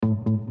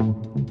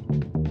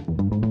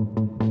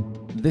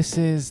This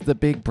is the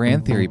Big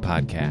Brand Theory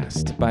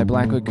podcast by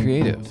Blackwood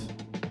Creative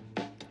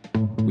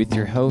with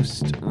your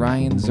host,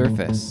 Ryan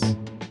Zerfus.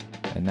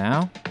 And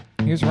now,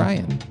 here's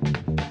Ryan.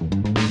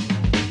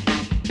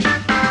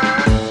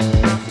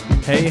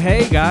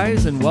 Hey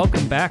guys, and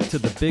welcome back to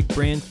the Big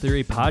Brand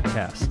Theory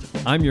podcast.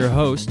 I'm your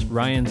host,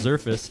 Ryan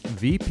Zerfus,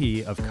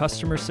 VP of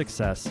Customer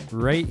Success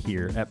right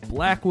here at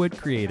Blackwood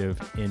Creative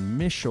in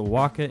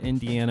Mishawaka,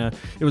 Indiana.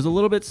 It was a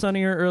little bit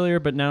sunnier earlier,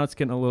 but now it's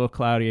getting a little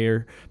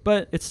cloudier,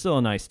 but it's still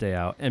a nice day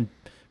out. And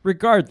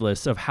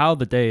regardless of how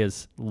the day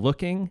is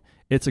looking,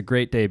 it's a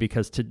great day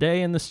because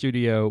today in the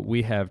studio,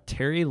 we have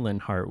Terry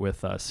Linhart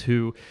with us,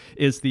 who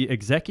is the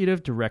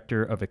Executive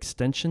Director of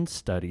Extension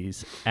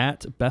Studies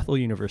at Bethel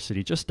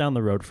University, just down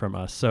the road from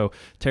us. So,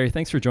 Terry,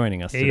 thanks for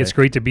joining us today. It's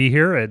great to be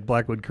here at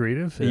Blackwood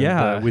Creative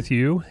and, with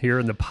you here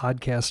in the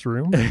podcast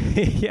room.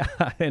 Yeah,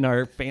 in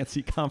our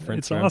fancy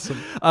conference room. It's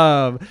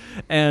awesome.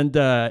 And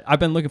I've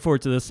been looking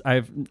forward to this.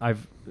 I've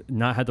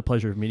not had the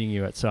pleasure of meeting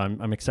you yet, so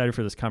I'm excited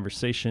for this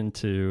conversation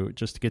to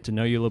just get to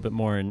know you a little bit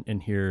more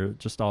and hear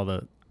just all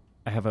the...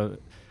 I have an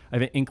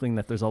inkling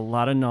that there's a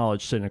lot of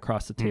knowledge sitting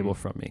across the table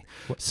from me.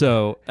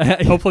 So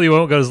hopefully it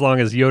won't go as long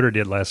as Yoder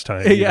did last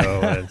time,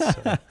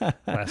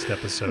 last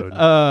episode.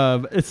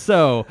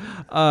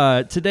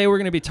 Today we're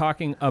going to be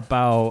talking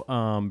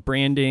about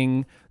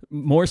branding,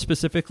 more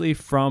specifically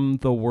from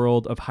the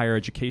world of higher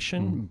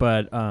education.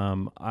 But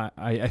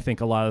I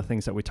think a lot of the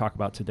things that we talk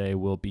about today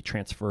will be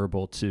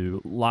transferable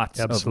to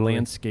lots of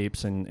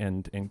landscapes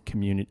and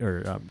community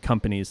or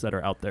companies that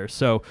are out there.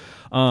 So,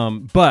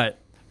 but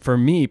for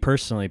me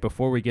personally,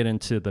 before we get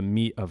into the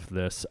meat of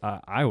this,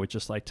 I would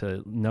just like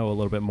to know a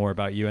little bit more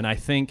about you. And I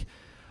think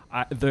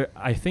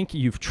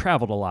you've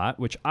traveled a lot,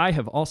 which I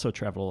have also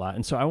traveled a lot.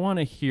 And so I want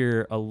to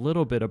hear a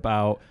little bit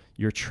about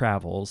your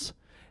travels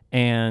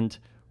and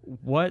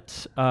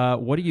what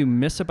do you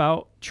miss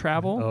about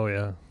travel? Oh,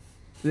 yeah.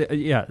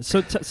 Yeah.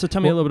 So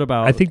tell me a little bit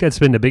about... I think that's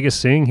been the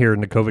biggest thing here in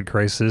the COVID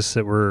crisis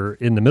that we're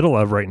in the middle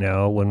of right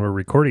now when we're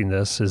recording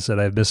this is that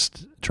I've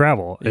missed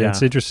travel. And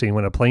it's interesting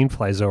when a plane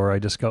flies over, I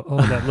just go,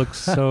 oh, that looks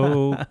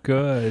so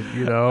good,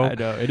 you know? I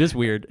know. It is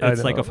weird.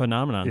 It's like a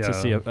phenomenon to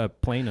see a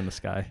plane in the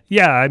sky.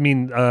 Yeah. I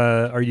mean,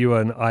 are you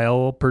an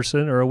aisle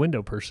person or a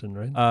window person,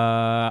 right?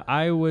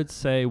 I would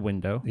say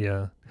window.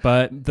 Yeah.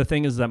 But the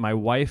thing is that my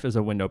wife is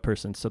a window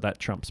person, so that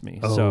trumps me.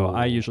 Oh. So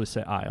I usually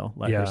say aisle.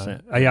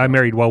 I'm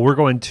married. Well, we're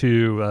going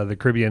to the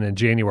Caribbean in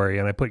January,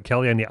 and I put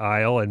Kelly on the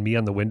aisle and me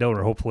on the window, and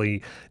we're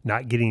hopefully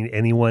not getting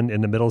anyone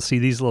in the middle. See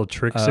these little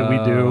tricks that we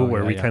do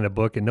where we kind of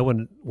book, and no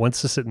one wants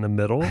to sit in the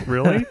middle,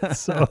 really.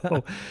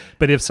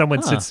 But if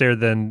someone sits there,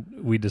 then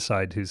we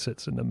decide who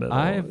sits in the middle.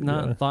 I have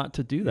not thought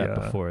to do that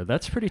before.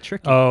 That's pretty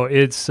tricky. Oh,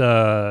 it's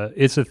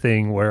a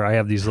thing where I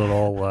have these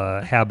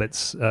little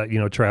habits,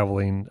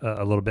 traveling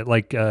a little bit.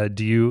 Like,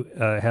 do you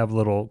have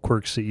little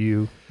quirks that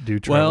you do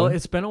traveling? Well,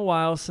 it's been a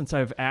while since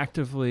I've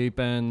actively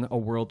been a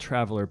world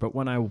traveler, but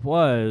when I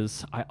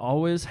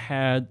always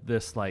had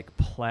this like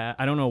plaid,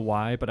 I don't know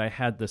why, but I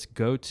had this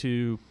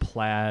go-to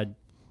plaid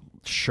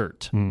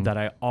shirt that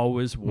I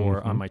always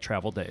wore on my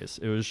travel days.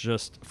 It was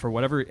just for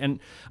whatever,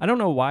 and I don't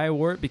know why I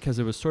wore it because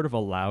it was sort of a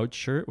loud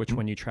shirt, which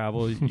when you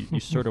travel,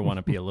 you sort of want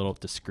to be a little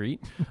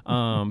discreet.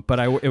 But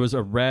it was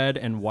a red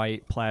and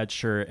white plaid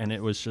shirt, and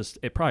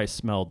it probably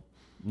smelled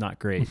not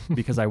great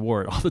because I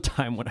wore it all the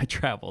time when I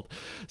traveled.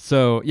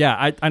 So yeah,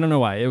 I don't know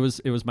why. It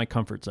was my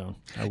comfort zone.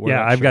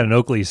 I've got an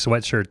Oakley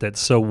sweatshirt that's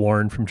so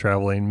worn from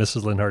traveling.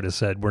 Mrs. Linhart has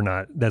said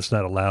that's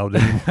not allowed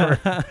anymore.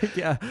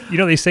 Yeah.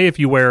 They say if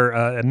you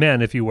wear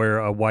if you wear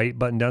a white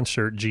button-down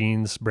shirt,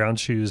 jeans, brown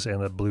shoes,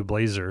 and a blue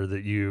blazer,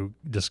 that you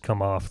just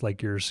come off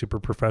like you're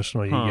super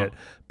professional. You get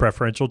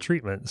preferential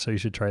treatment. So you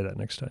should try that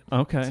next time.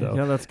 Okay. So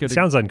yeah, that's good. It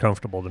sounds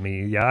uncomfortable to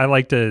me. Yeah, I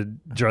like to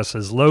dress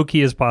as low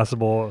key as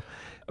possible.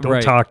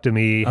 Don't talk to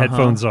me,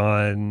 headphones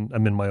on,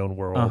 I'm in my own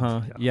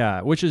world.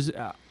 Yeah, which is,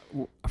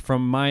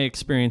 from my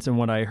experience and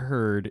what I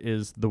heard,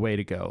 is the way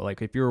to go.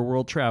 Like, if you're a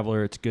world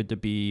traveler, it's good to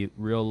be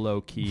real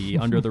low-key,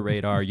 under the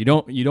radar. You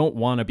don't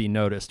want to be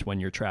noticed when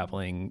you're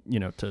traveling,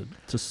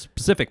 to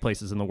specific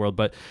places in the world.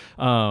 But,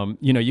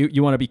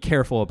 you want to be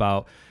careful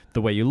about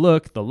the way you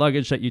look, the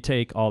luggage that you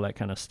take, all that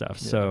kind of stuff.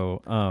 Yeah.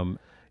 So...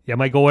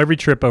 my goal every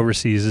trip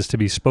overseas is to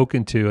be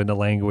spoken to in the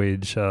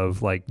language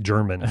of like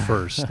German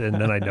first, and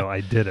then I know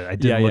I did it. I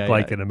didn't look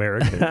like an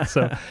American.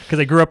 So, because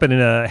I grew up in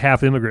a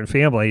half immigrant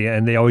family,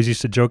 and they always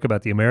used to joke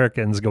about the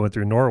Americans going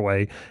through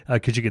Norway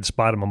because you could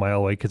spot them a mile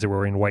away because they were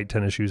wearing white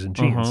tennis shoes and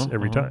jeans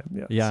every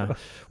time. Yeah.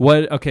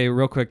 So. Okay,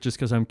 real quick, just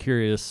because I'm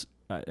curious,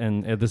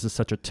 and this is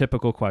such a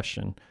typical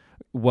question.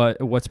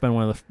 What's been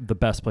one of the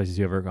best places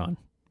you've ever gone?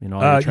 You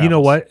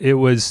know what? It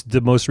was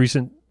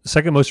the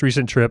second most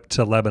recent trip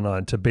to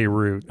Lebanon, to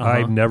Beirut.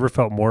 I've never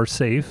felt more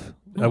safe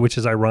which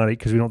is ironic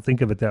because we don't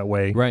think of it that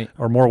way. Right.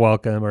 Or more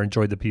welcome, or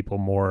enjoyed the people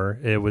more.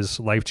 It was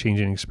a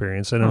life-changing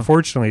experience. And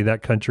unfortunately,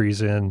 that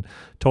country's in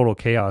total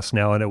chaos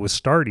now, and it was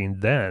starting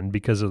then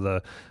because of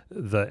the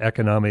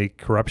economic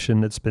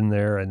corruption that's been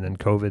there, and then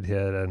COVID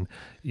hit. And,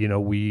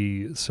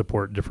 we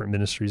support different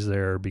ministries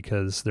there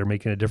because they're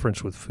making a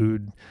difference with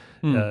food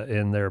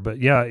in there. But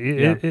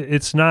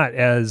it's not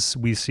as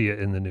we see it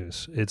in the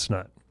news. It's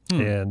not.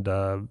 And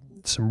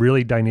some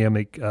really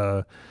dynamic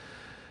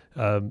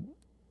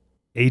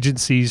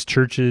agencies,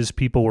 churches,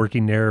 people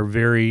working there,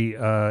 very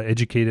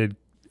educated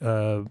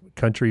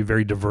country,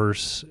 very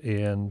diverse.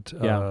 And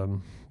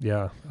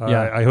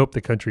I hope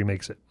the country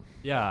makes it.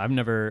 Yeah, I've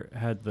never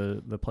had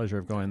the pleasure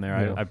of going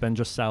there. Yeah. I've been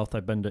just south.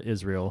 I've been to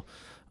Israel,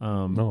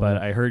 but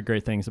I heard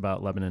great things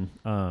about Lebanon.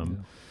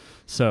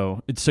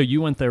 So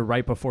you went there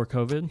right before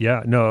COVID?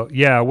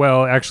 Yeah.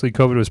 Well, actually,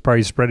 COVID was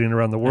probably spreading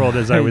around the world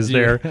as I was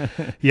there.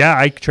 Yeah,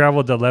 I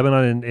traveled to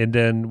Lebanon, and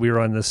then we were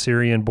on the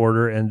Syrian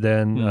border, and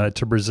then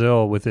to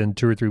Brazil within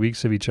 2 or 3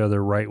 weeks of each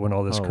other, right when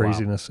all this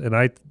craziness. Wow.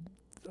 And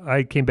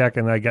I came back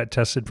and I got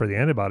tested for the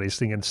antibodies,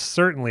 thinking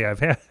certainly I've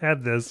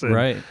had this.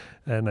 And,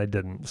 and I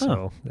didn't.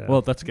 So,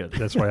 well, that's good.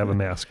 That's why I have a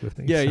mask with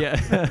me.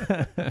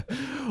 Yeah.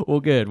 Well,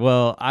 good.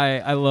 Well,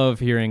 I love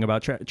hearing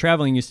about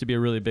traveling. Used to be a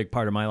really big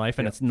part of my life,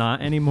 and it's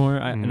not anymore.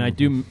 And I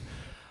do.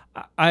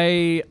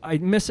 I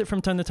miss it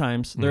from time to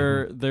time.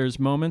 There's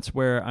moments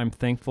where I'm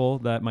thankful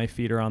that my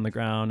feet are on the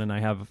ground and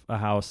I have a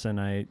house and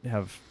I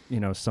have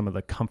some of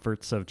the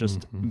comforts of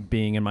just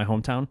being in my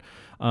hometown.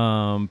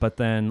 But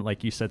then,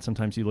 like you said,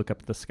 sometimes you look up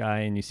at the sky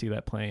and you see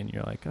that plane and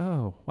you're like,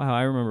 oh wow,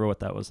 I remember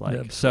what that was like.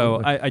 Yeah,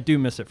 so I do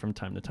miss it from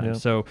time to time. Yeah.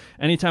 So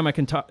anytime I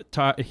can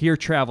hear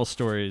travel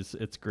stories,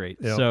 it's great.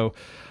 Yeah. So,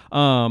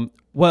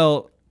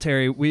 well,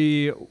 Terry,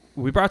 we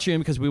brought you in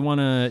because we want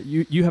to.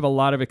 You have a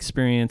lot of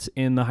experience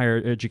in the higher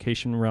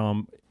education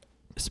realm,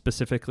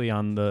 specifically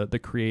on the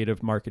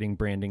creative marketing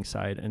branding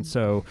side, and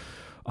so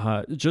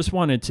just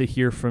wanted to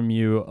hear from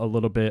you a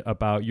little bit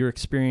about your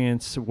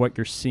experience, what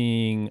you're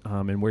seeing,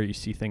 and where you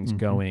see things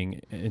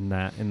going in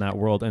that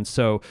world. And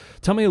so,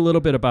 tell me a little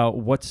bit about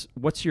what's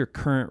your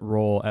current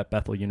role at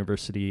Bethel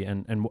University,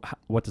 and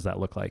what does that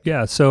look like?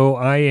 Yeah, so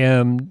I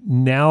am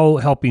now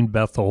helping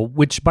Bethel,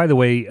 which, by the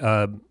way.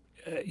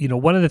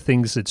 One of the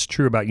things that's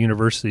true about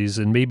universities,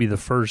 and maybe the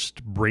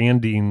first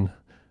branding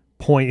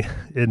point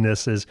in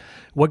this, is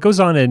what goes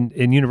on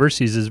in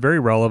universities is very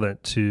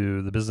relevant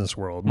to the business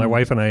world. My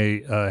wife and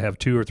I have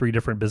 2 or 3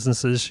 different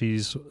businesses.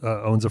 She's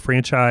owns a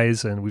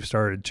franchise, and we've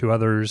started 2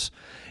 others.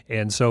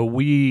 And so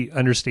we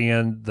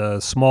understand the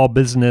small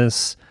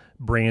business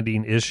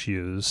branding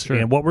issues. Sure.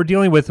 And what we're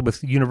dealing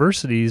with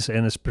universities,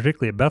 and it's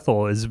particularly at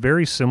Bethel, is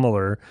very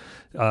similar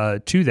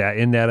to that,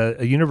 in that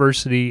a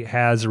university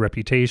has a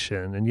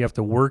reputation, and you have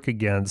to work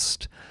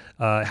against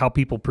how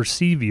people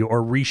perceive you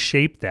or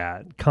reshape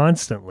that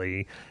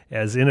constantly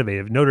as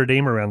innovative. Notre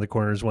Dame around the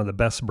corner is one of the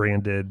best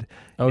branded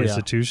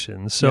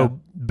institutions. So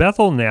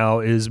Bethel now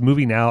is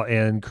moving out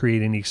and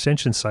creating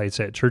extension sites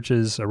at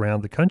churches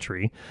around the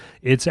country.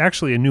 It's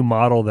actually a new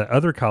model that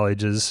other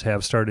colleges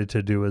have started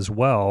to do as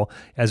well,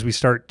 as we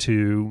start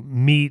to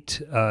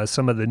meet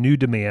some of the new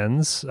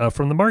demands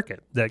from the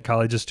market. That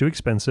college is too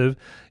expensive.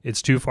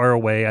 It's too far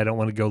away. I don't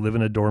want to go live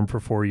in a dorm for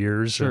 4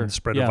 years and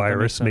spread a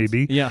virus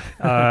maybe. Yeah.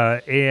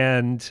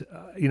 And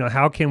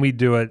how can we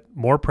do it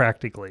more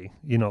practically?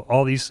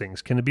 All these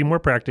things. Can it be more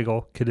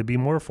practical? Could it be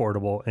more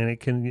affordable? And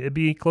can it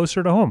be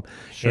closer to home?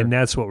 Sure. And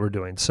that's what we're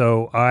doing.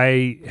 So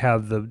I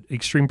have the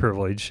extreme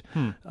privilege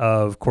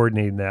of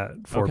coordinating that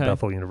for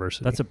Bethel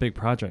University. That's a big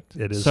project.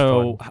 It is.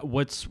 So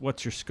what's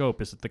your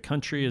scope? Is it the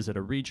country? Is it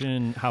a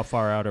region? How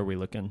far out are we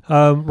looking?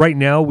 Right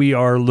now we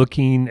are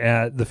looking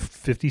at the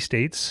 50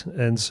 states.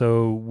 And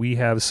so we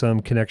have some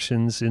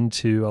connections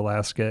into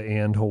Alaska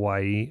and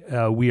Hawaii.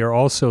 We are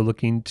also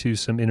looking to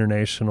some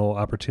international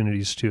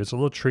opportunities too. It's a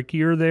little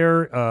trickier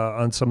there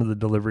on some of the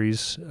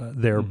deliveries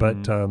there,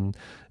 but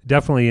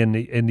definitely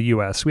in the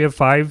U.S. We have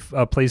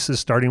 5 places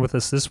starting with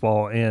us this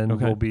fall,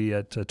 and we'll be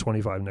at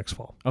 25 next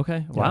fall.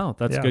 Okay, wow,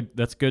 that's good.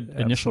 That's good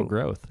initial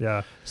growth.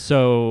 Yeah.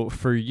 So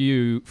for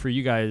you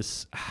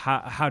guys,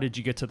 how did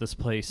you get to this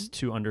place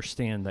to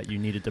understand that you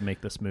needed to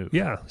make this move?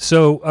 Yeah.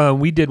 So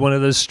we did one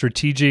of those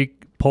strategic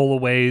pull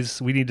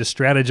aways. We need to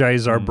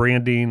strategize our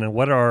branding and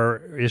what are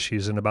our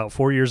issues. And about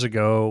 4 years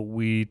ago,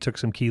 we took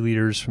some key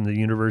leaders from the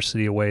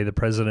university away. The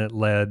president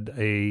led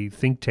a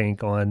think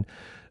tank on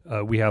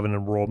we have an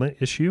enrollment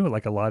issue,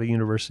 like a lot of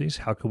universities.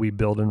 How can we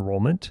build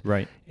enrollment?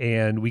 Right.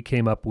 And we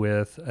came up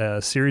with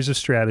a series of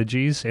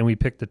strategies, and we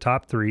picked the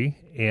top 3,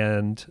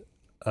 and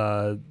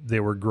they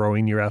were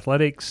growing your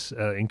athletics,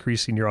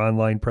 increasing your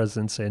online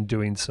presence, and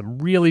doing some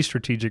really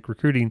strategic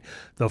recruiting.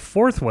 The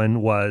 4th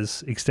one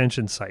was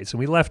extension sites, and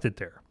we left it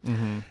there.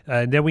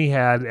 And then we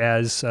had,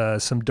 as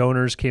some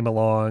donors came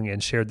along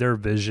and shared their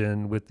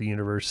vision with the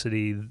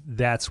university,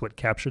 that's what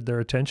captured their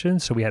attention.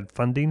 So we had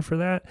funding for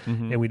that,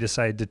 and we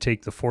decided to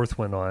take the 4th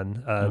one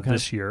on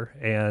this year,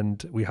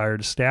 and we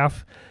hired a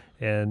staff,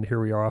 and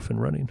here we are off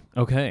and running.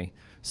 Okay.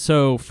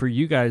 So for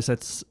you guys,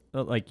 that's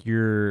like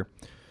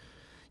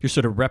you're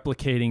sort of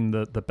replicating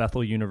the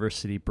Bethel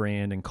University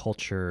brand and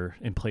culture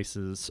in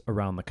places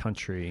around the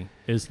country.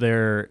 Is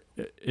there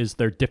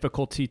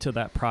difficulty to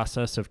that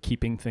process of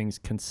keeping things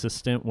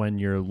consistent when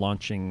you're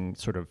launching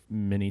sort of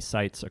mini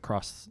sites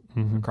across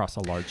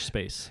a large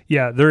space?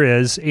 Yeah, there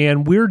is.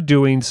 And we're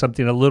doing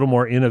something a little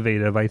more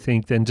innovative, I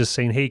think, than just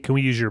saying, hey, can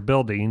we use your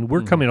building?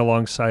 We're coming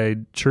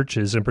alongside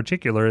churches in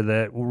particular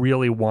that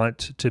really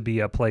want to be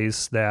a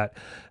place that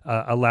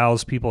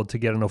allows people to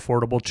get an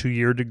affordable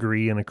 2-year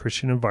degree in a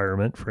Christian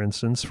environment, for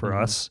instance, for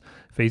us.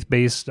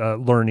 Faith-based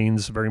learning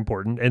is very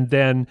important. And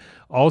then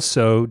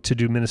also to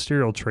do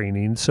ministerial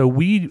training. So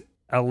we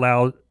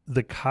allow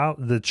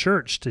the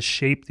church to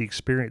shape the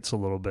experience a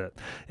little bit.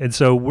 And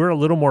so we're a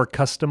little more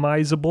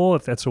customizable,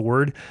 if that's a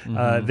word,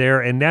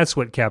 there. And that's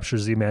what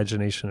captures the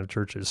imagination of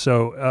churches.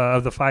 So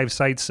of the 5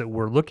 sites that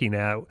we're looking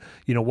at,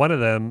 one of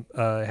them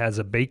has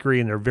a bakery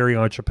and they're very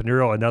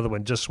entrepreneurial. Another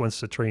one just wants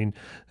to train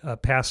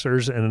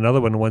pastors, and another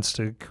one wants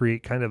to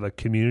create kind of a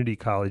community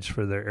college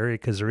for their area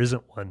because there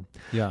isn't one.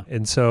 Yeah.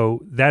 And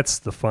so that's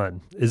the fun,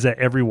 is that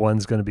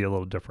everyone's going to be a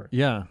little different.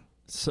 Yeah.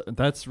 So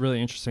that's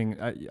really interesting.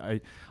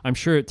 I'm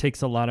sure it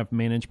takes a lot of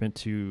management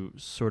to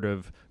sort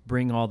of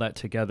bring all that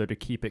together to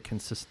keep it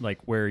consistent, like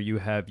where you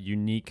have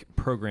unique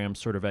programs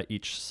sort of at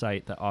each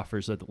site that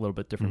offers a little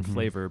bit different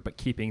flavor, but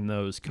keeping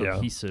those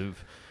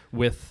cohesive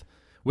with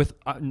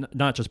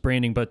not just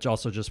branding, but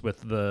also just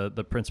with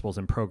the principles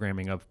and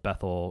programming of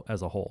Bethel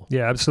as a whole.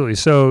 Yeah, absolutely.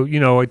 So,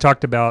 I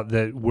talked about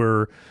that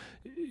we're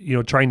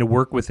trying to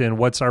work within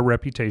what's our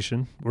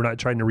reputation. We're not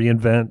trying to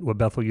reinvent what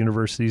Bethel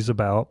University is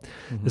about.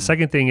 The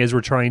second thing is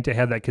we're trying to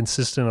have that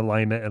consistent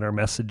alignment in our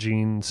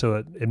messaging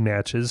so it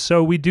matches.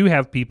 So we do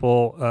have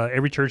people,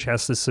 every church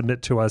has to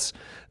submit to us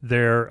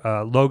their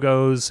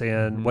logos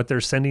and what they're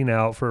sending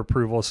out for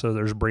approval, so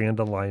there's brand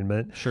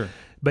alignment. Sure.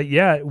 But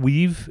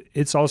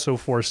it's also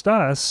forced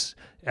us,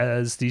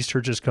 as these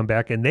churches come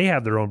back and they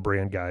have their own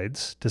brand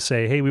guides, to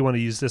say, hey, we want to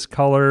use this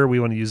color, we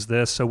want to use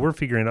this. So we're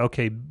figuring,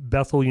 okay,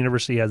 Bethel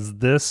University has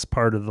this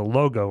part of the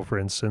logo, for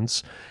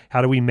instance.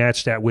 How do we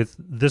match that with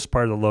this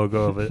part of the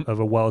logo of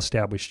a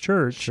well-established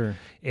church? Sure.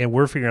 And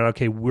we're figuring out,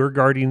 okay, we're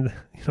guarding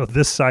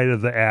this side of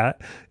the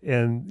at,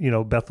 and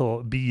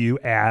Bethel BU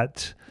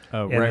at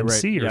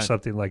NMC or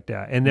something like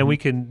that. And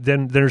then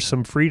then there's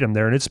some freedom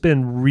there. And it's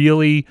been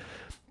really,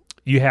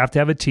 you have to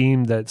have a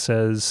team that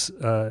says,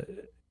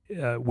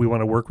 we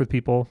want to work with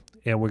people,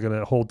 and we're going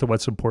to hold to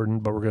what's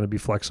important, but we're going to be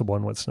flexible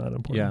on what's not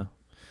important. Yeah.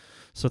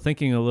 So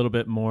thinking a little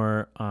bit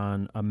more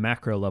on a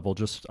macro level,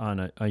 just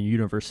on a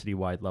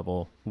university-wide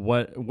level,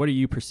 what do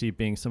you perceive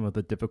being some of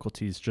the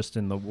difficulties just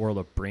in the world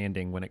of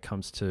branding when it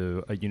comes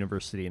to a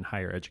university and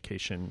higher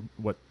education?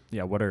 What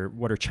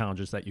are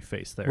challenges that you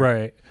face there?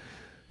 Right.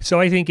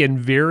 So I think in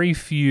very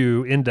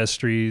few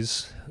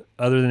industries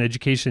other than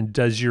education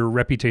does your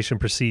reputation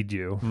precede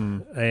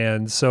you.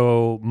 And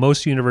so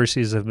most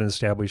universities have been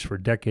established for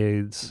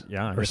decades.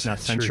 Yeah, if not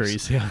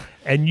centuries. Yeah.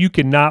 And you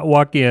cannot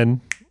walk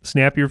in,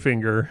 snap your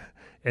finger,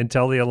 and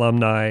tell the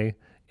alumni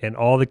and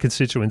all the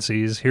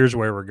constituencies, here's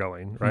where we're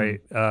going,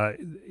 right?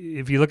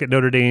 If you look at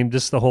Notre Dame,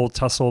 just the whole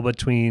tussle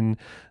between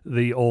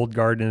the old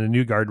guard and the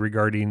new guard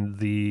regarding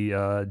the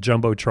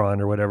Jumbotron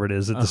or whatever it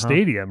is at the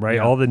stadium, right?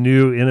 Yeah. All the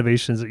new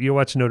innovations that you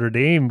watch Notre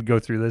Dame go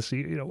through this,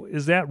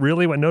 is that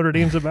really what Notre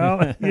Dame's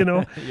about?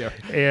 Yeah.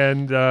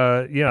 And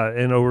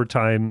and over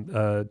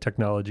time,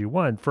 technology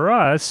won. For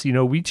us,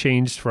 we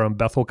changed from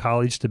Bethel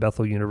College to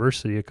Bethel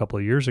University a couple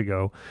of years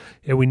ago,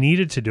 and we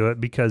needed to do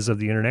it because of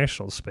the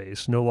international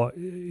space.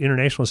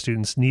 International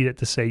students need it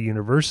to say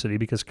university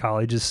because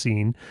college is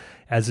seen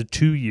as a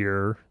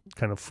 2-year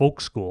kind of folk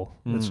school.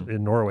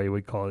 In Norway,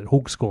 we call it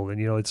Högskolen,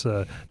 and it's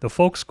the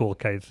folk school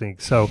kind of thing.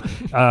 So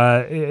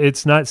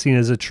it's not seen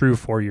as a true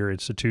 4-year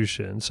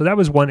institution. So that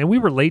was one, and we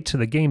were late to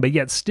the game, but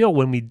yet still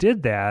when we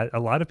did that, a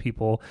lot of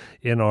people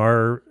in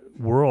our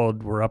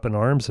world were up in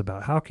arms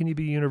about how can you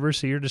be a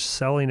university? You're just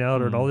selling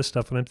out and all this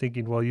stuff. And I'm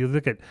thinking, well, you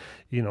look at,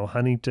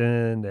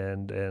 Huntington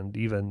and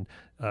even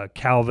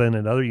Calvin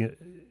and other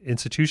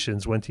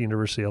institutions went to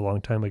university a long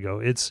time ago.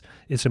 It's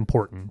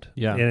important.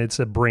 Yeah. And it's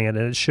a brand,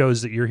 and it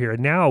shows that you're here.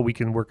 And now we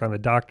can work on a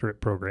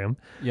doctorate program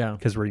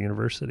because we're a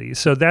university.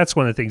 So that's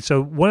one of the things.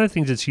 So one of the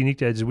things that's unique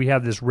to Edge is we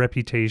have this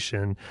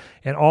reputation,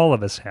 and all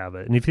of us have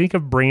it. And if you think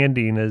of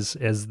branding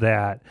as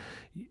that,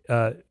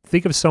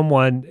 think of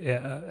someone,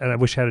 and I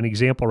wish I had an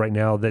example right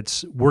now,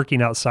 that's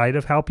working outside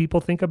of how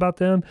people think about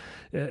them.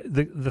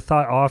 The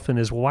thought often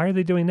is, well, why are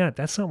they doing that?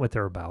 That's not what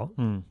they're about,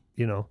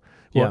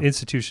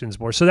 institutions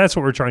more. So that's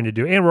what we're trying to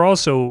do. And we're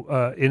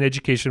also, in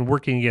education,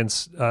 working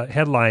against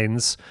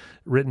headlines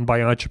written by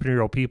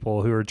entrepreneurial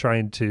people who are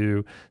trying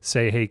to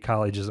say, hey,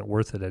 college isn't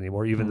worth it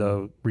anymore, even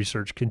though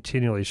research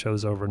continually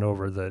shows over and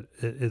over that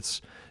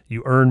it's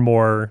you earn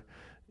more,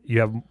 you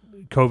have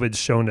COVID's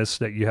shown us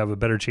that you have a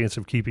better chance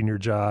of keeping your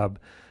job.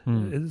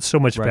 It's so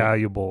much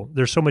valuable.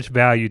 There's so much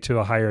value to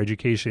a higher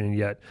education, and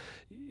yet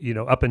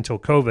up until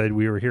COVID,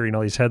 we were hearing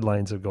all these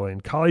headlines of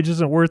going, college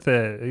isn't worth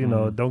it.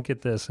 Don't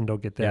get this and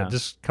don't get that. Yeah.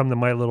 Just come to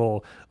my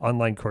little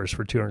online course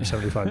for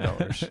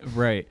 $275.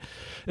 Right.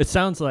 It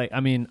sounds like,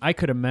 I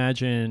could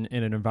imagine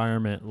in an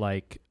environment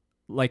like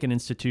an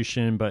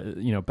institution, but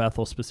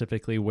Bethel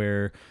specifically,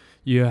 where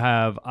you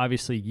have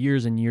obviously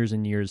years and years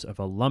and years of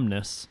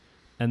alumnus,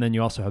 and then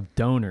you also have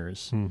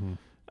donors. Mm-hmm.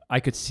 I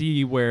could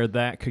see where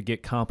that could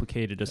get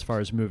complicated as far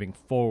as moving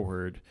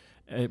forward,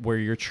 where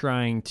you're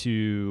trying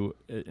to,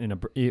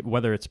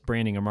 whether it's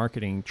branding or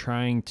marketing,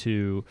 trying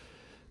to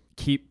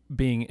keep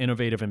being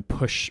innovative and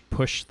push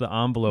the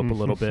envelope a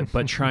little bit,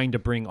 but trying to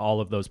bring all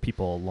of those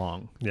people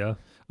along. Yeah.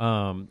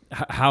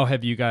 How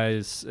have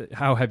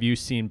you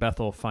seen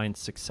Bethel find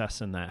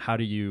success in that? How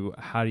do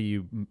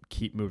you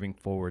keep moving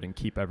forward and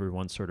keep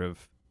everyone sort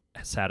of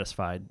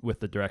satisfied with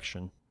the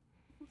direction?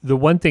 The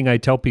one thing I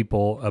tell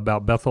people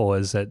about Bethel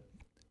is that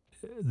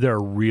there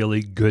are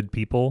really good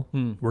people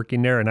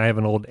working there. And I have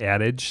an old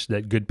adage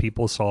that good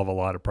people solve a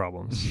lot of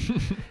problems.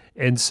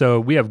 And so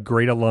we have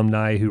great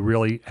alumni who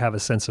really have a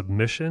sense of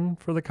mission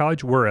for the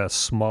college. We're a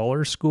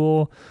smaller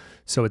school,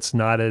 so it's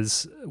not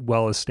as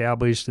well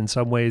established in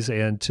some ways.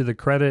 And to the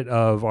credit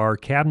of our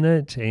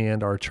cabinet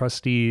and our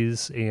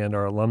trustees and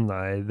our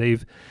alumni,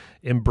 they've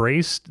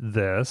embraced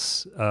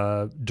this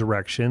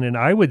direction. And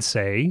I would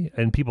say,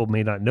 and people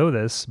may not know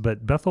this,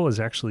 but Bethel is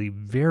actually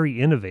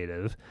very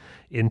innovative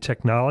in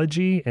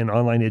technology and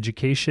online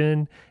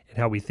education and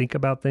how we think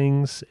about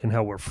things and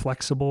how we're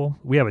flexible.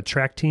 We have a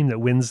track team that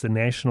wins the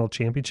national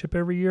championship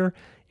every year,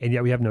 and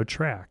yet we have no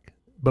track.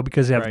 But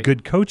because they have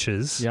good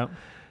coaches,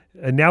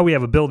 and now we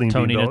have a building.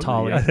 Tony being built.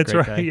 Natale, yeah, that's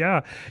right. guy.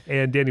 Yeah,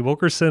 and Danny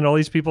Wilkerson, all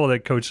these people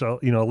that coach,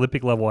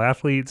 Olympic level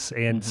athletes,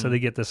 and so they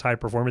get this high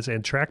performance.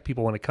 And track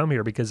people want to come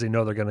here because they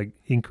know they're going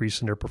to increase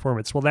in their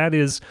performance. Well, that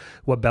is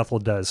what Bethel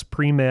does.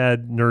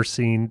 Pre-med,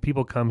 nursing,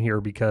 people come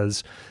here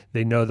because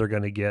they know they're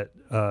going to get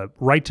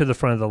right to the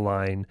front of the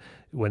line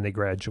when they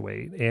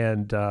graduate.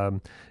 And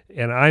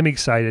I'm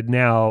excited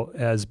now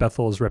as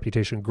Bethel's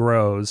reputation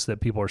grows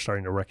that people are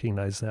starting to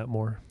recognize that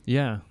more.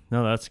 Yeah,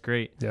 no, that's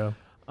great. Yeah.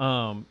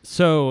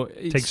 So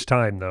it takes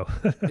time though.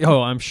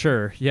 Oh, I'm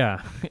sure.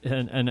 Yeah.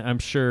 And I'm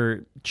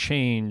sure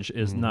change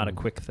is not a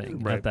quick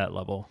thing at that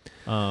level.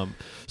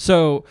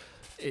 So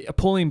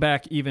pulling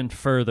back even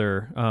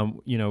further,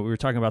 we were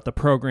talking about the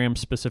program,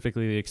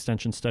 specifically the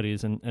extension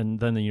studies and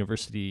then the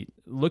university,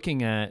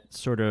 looking at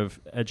sort of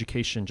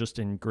education just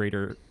in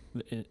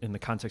the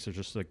context of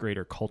just the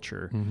greater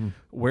culture.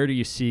 Where do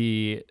you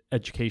see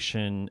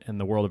education and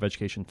the world of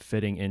education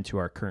fitting into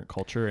our current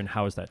culture, and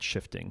how is that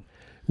shifting?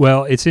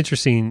 Well, it's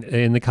interesting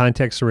in the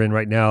context we're in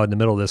right now in the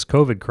middle of this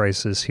COVID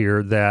crisis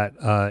here that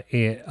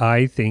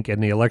I think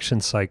in the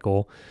election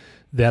cycle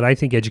that I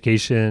think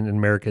education in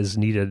America is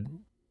needed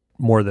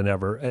more than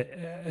ever.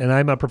 And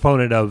I'm a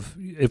proponent of,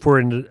 if we're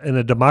in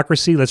a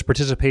democracy, let's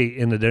participate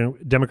in the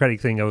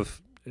democratic thing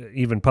of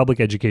even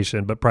public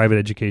education, but private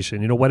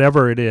education,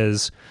 whatever it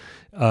is.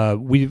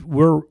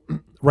 We're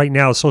right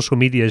now, social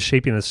media is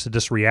shaping us to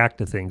just react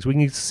to things. We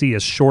can see a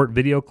short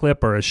video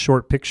clip or a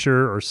short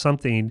picture or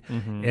something,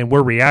 and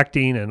we're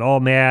reacting and all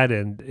mad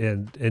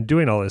and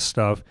doing all this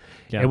stuff,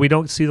 and we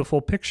don't see the full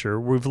picture.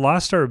 We've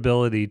lost our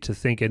ability to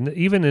think. And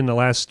even in the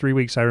last 3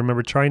 weeks, I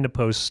remember trying to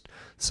post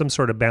some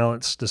sort of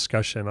balanced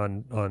discussion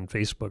on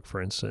Facebook,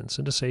 for instance,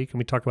 and to say, can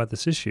we talk about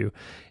this issue?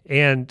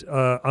 And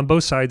on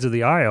both sides of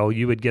the aisle,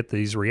 you would get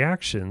these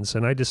reactions,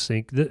 and I just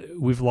think that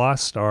we've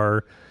lost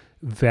our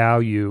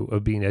value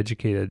of being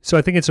educated. So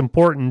I think it's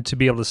important to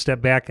be able to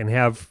step back and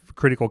have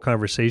critical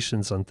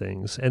conversations on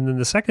things. And then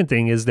the second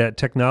thing is that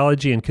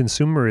technology and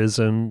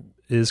consumerism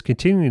is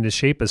continuing to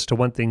shape us to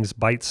want things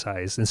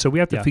bite-sized. And so we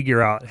have to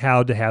figure out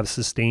how to have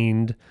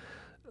sustained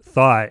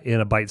thought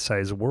in a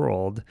bite-sized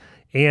world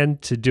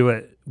and to do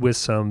it with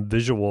some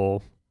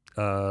visual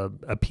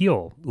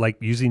appeal, like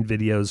using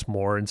videos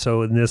more. And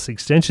so in this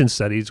extension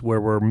studies where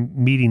we're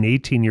meeting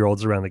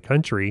 18-year-olds around the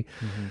country,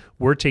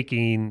 we're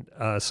taking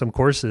some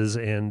courses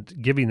and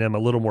giving them a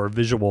little more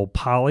visual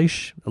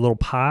polish, a little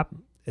pop,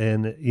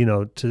 and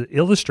to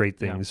illustrate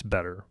things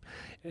better.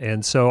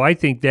 And so I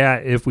think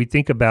that if we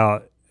think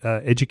about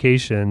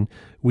education,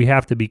 we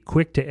have to be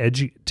quick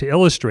to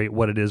illustrate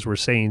what it is we're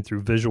saying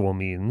through visual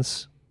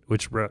means,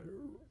 which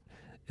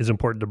is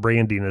important to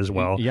branding as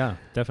well. Yeah,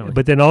 definitely.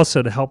 But then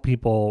also to help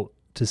people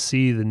to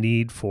see the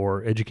need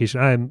for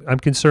education. I'm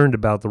concerned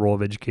about the role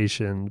of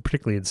education,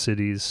 particularly in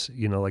cities,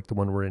 like the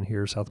one we're in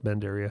here, South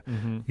Bend area,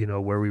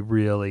 where we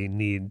really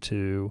need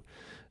to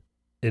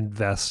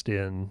invest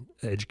in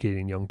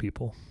educating young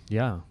people.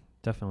 Yeah,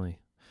 definitely.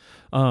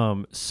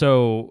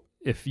 So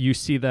if you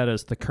see that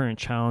as the current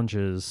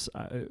challenges,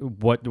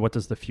 what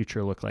does the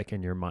future look like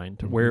in your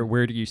mind?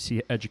 Where do you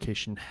see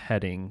education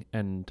heading?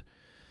 And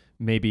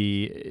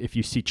maybe if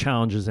you see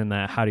challenges in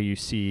that, how do you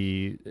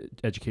see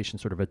education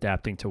sort of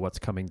adapting to what's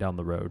coming down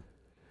the road?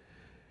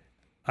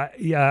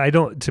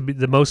 To be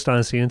the most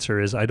honest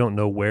answer is I don't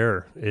know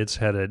where it's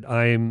headed.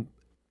 I'm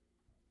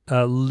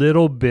a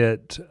little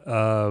bit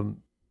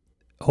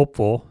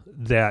hopeful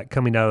that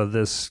coming out of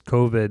this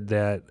COVID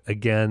that,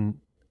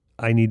 again,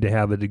 I need to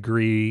have a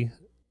degree,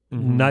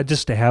 Mm-hmm. not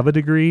just to have a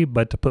degree,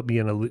 but to put me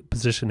in a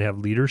position to have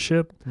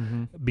leadership,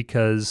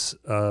 because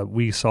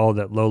we saw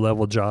that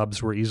low-level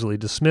jobs were easily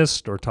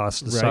dismissed or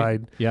tossed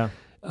aside. Yeah.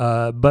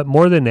 But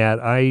more than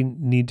that, I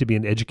need to be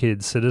an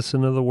educated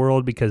citizen of the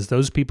world, because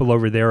those people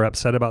over there are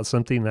upset about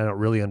something and I don't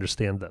really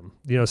understand them.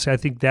 So I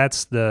think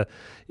that's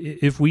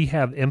if we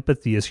have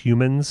empathy as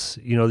humans,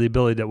 the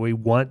ability that we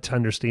want to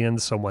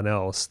understand someone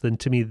else, then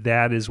to me,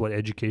 that is what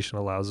education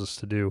allows us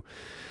to do.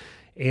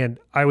 And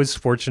I was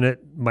fortunate,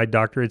 my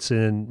doctorate's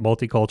in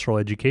multicultural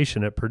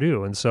education at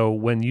Purdue. And so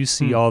when you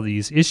see all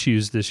these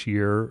issues this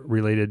year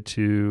related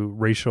to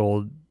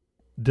racial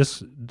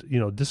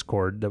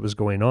discord that was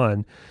going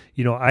on,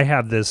 I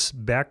have this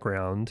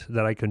background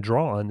that I can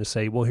draw on to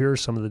say, well, here are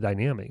some of the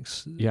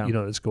dynamics,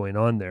 that's going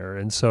on there.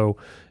 And so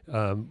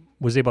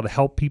was able to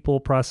help people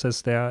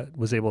process that,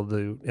 was able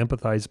to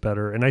empathize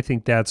better. And I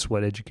think that's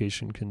what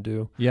education can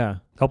do. Yeah.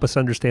 Help us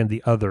understand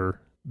the other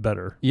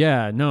better.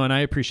 Yeah, no, and I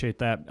appreciate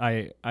that.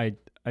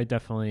 I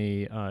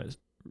definitely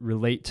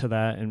relate to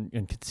that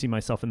and could see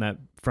myself in that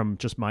from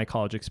just my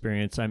college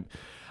experience. I'm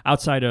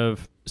outside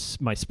of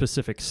my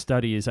specific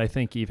studies. I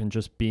think even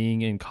just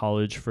being in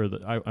college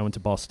I went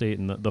to Ball State,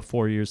 and the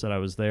 4 years that I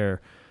was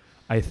there,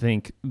 I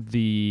think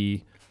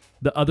the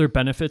other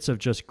benefits of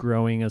just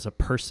growing as a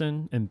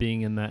person and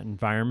being in that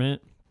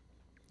environment,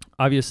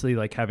 obviously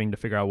like having to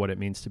figure out what it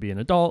means to be an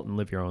adult and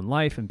live your own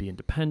life and be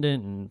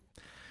independent and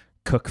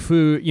cook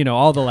food,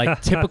 all the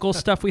like typical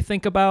stuff we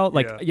think about.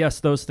 Like,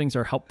 yes, those things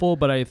are helpful,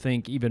 but I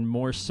think even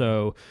more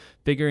so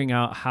figuring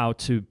out how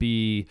to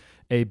be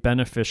a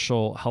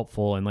beneficial,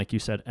 helpful, and like you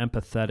said,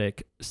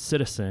 empathetic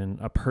citizen,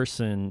 a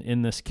person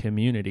in this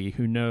community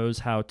who knows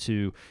how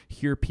to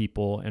hear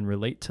people and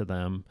relate to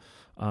them.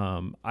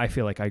 I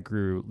feel like I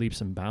grew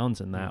leaps and bounds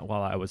in that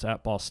while I was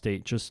at Ball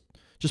State, just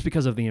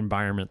because of the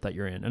environment that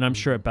you're in. And I'm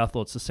sure at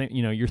Bethel, it's the same.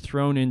 You're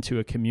thrown into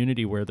a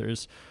community where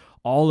there's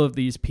all of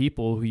these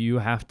people who you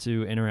have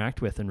to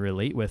interact with and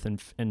relate with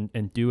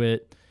and do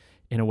it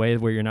in a way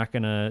where you're not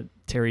going to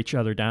tear each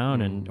other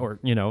down or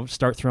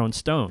start throwing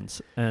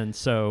stones. And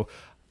so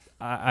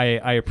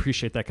I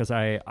appreciate that, because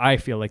I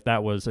feel like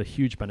that was a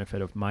huge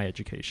benefit of my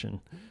education.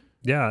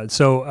 Yeah.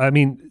 So, I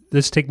mean,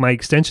 let's take my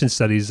extension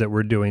studies that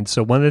we're doing.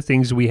 So one of the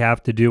things we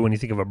have to do when you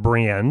think of a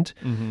brand,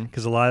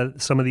 because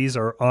some of these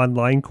are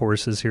online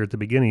courses here at the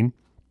beginning,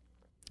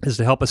 is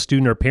to help a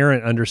student or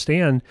parent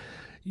understand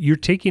you're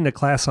taking a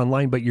class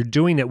online, but you're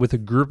doing it with a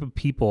group of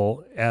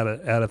people at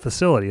a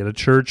facility, at a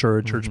church or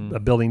a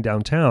building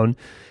downtown.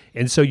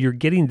 And so you're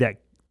getting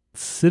that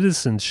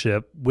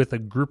citizenship with a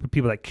group of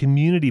people, that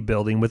community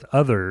building with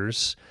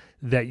others,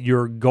 that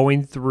you're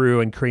going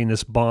through and creating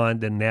this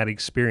bond and that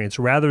experience,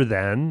 rather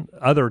than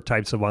other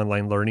types of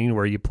online learning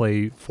where you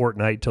play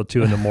Fortnite till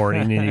 2 a.m.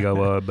 and you go,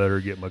 well, I better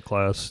get my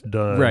class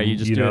done. Right. You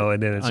just do it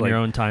and then it's on your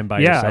own time by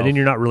yourself. yourself. And then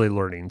you're not really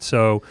learning.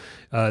 So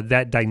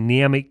that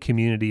dynamic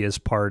community is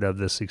part of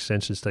this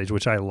extension stage,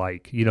 which I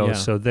like,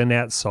 so then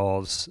that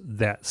solves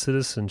that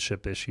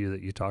citizenship issue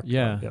that you talked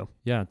about.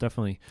 Yeah,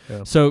 definitely.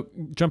 Yeah. So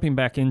jumping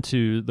back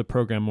into the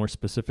program more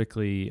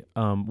specifically,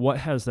 what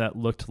has that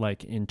looked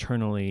like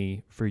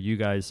internally for you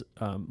guys?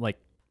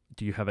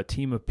 Do you have a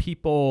team of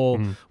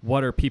people?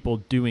 What are people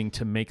doing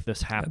to make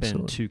this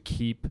happen, to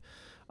keep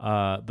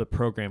the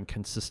program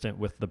consistent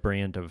with the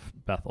brand of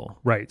Bethel?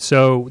 Right.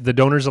 So the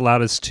donors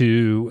allowed us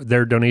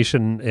their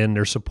donation and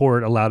their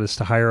support allowed us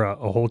to hire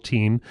a whole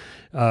team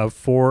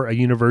for a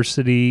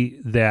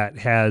university that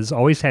has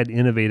always had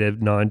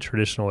innovative,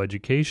 non-traditional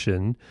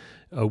education.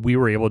 We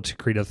were able to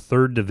create a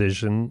third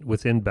division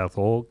within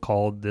Bethel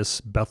called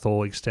this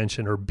Bethel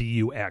Extension, or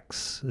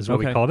BUX is what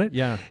we called it.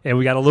 Yeah. And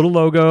we got a little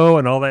logo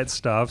and all that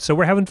stuff. So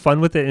we're having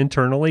fun with it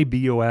internally,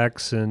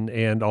 BUX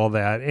and all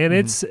that. And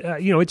it's,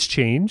 it's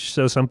changed.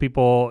 So some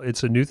people,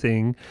 it's a new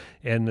thing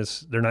and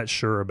they're not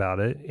sure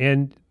about it.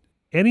 And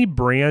any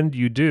brand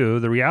you do,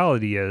 the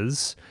reality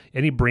is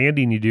any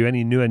branding you do,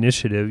 any new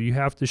initiative, you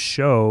have to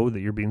show that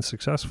you're being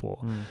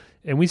successful.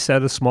 And we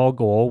set a small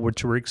goal,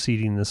 which we're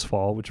exceeding this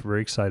fall, which we're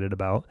very excited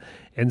about.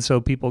 And so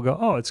people go,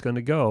 oh, it's going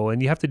to go.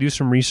 And you have to do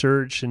some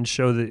research and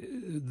show the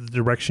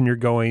direction you're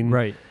going.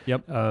 Right.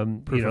 Yep.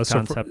 Proof of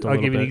concept. I'll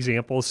give you an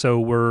example. So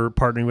we're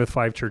partnering with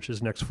 5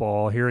 churches next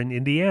fall here in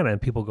Indiana.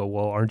 And people go,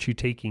 well, aren't you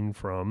taking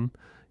from,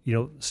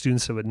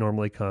 students that would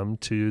normally come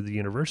to the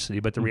university?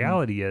 But the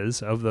reality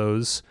is, of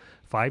those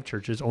 5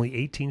 churches, only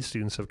 18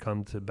 students have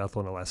come to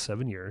Bethel in the last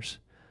 7 years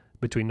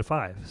between the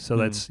 5. So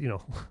that's,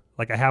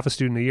 like a half a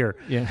student a year.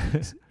 Yeah.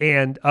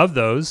 And of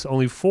those,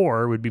 only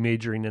 4 would be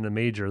majoring in a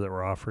major that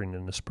we're offering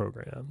in this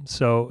program.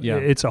 So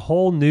it's a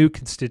whole new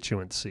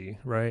constituency,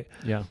 right?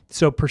 Yeah.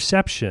 So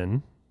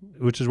perception,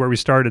 which is where we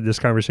started this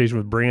conversation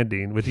with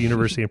branding with the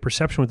university, and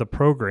perception with the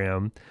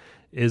program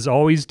is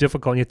always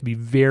difficult. And you have to be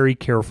very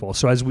careful.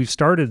 So as we've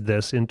started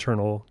this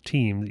internal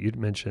team that you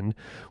mentioned,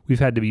 we've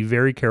had to be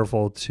very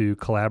careful to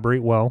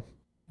collaborate well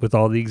with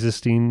all the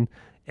existing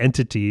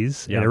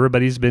entities, Yeah. and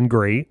everybody's been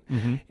great.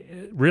 Mm-hmm.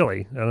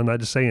 Really, and I'm not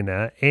just saying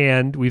that.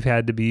 And we've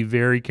had to be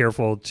very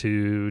careful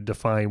to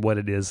define what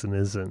it is and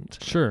isn't.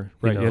 Sure,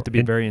 right. You have to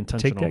be very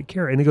intentional. Take that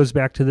care, and it goes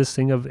back to this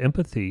thing of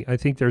empathy. I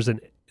think there's an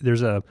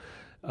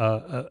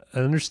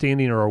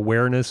understanding or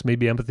awareness,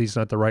 maybe empathy is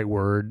not the right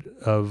word,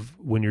 of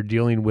when you're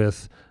dealing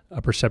with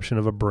a perception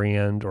of a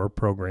brand or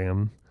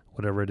program,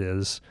 whatever it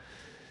is,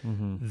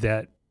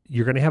 that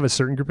you're going to have a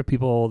certain group of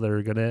people that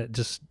are going to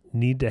just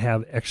need to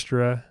have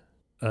extra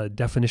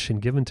definition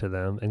given to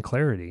them and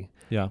clarity.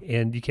 Yeah.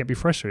 And you can't be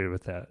frustrated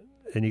with that.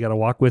 And you got to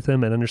walk with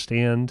them and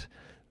understand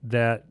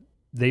that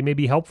they may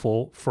be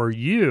helpful for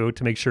you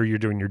to make sure you're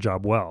doing your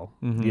job well,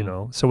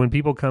 So when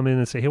people come in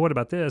and say, hey, what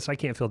about this? I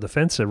can't feel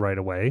defensive right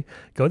away.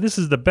 Go, this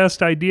is the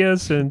best idea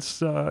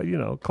since,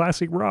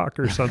 classic rock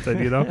or something,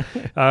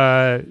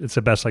 It's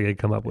the best I could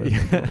come up with,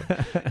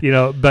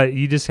 but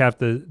you just have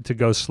to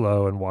go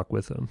slow and walk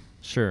with them.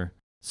 Sure.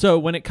 So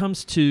when it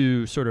comes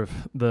to sort of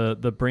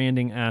the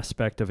branding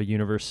aspect of a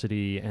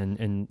university,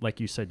 and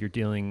like you said, you're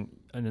dealing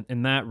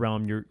in that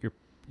realm,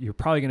 you're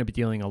probably going to be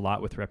dealing a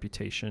lot with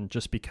reputation,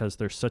 just because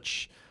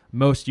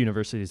most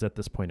universities at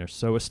this point are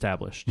so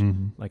established.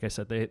 Like I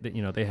said,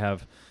 they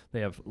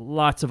have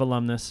lots of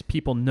alumnus.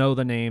 People know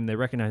the name. They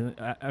recognize.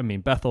 I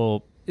mean,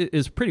 Bethel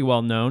is pretty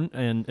well known,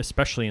 and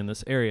especially in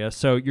this area.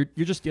 So you're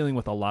just dealing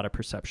with a lot of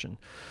perception.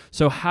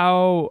 So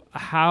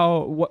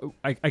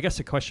I guess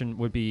the question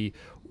would be,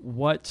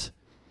 what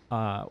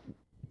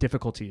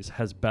difficulties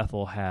has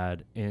Bethel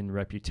had in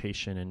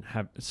reputation, and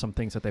have some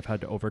things that they've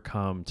had to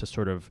overcome to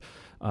sort of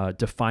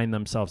define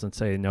themselves and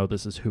say, no,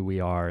 this is who we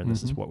are and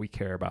this is what we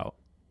care about?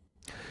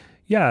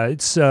 Yeah,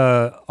 it's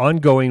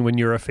ongoing when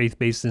you're a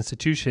faith-based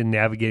institution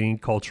navigating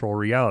cultural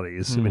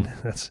realities. I mean,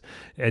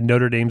 and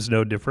Notre Dame's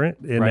no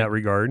different in that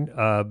regard.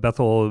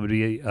 Bethel would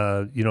be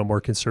a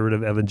more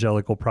conservative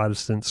evangelical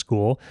Protestant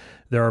school.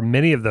 There are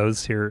many of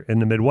those here in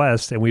the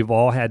Midwest, and we've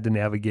all had to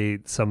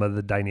navigate some of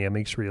the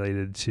dynamics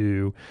related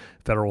to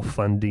federal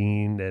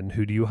funding and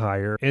who do you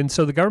hire. And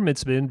so the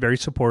government's been very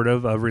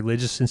supportive of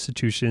religious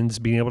institutions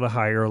being able to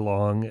hire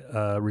along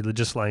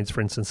religious lines,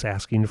 for instance,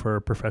 asking for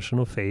a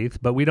professional faith.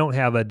 But we don't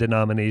have a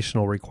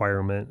denominational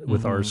requirement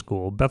with our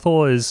school.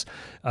 Bethel is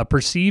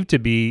perceived to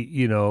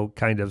be,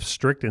 kind of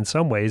strict in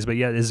some ways, but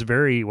yet is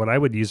very, what I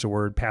would use the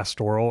word,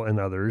 pastoral in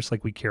others.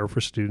 Like, we care for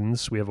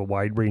students. We have a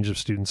wide range of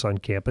students on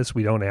campus.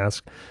 We don't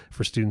ask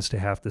for students to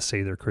have to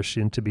say they're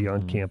Christian to be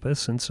on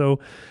campus. And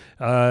so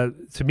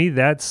to me,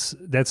 that's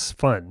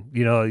fun.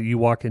 You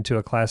walk into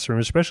a classroom,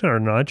 especially in our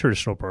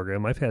non-traditional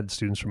program. I've had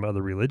students from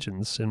other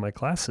religions in my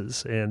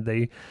classes, and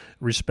they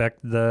respect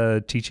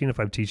the teaching if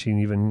I'm teaching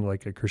even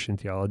like a Christian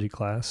theology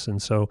class. And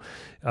so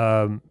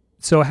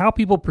how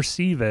people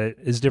perceive it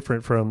is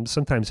different from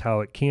sometimes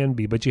how it can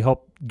be, but you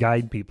help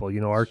guide people.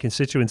 Our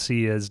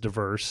constituency is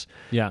diverse.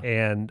 Yeah.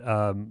 And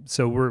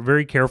so we're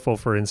very careful,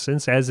 for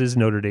instance, as is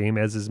Notre Dame,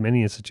 as is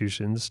many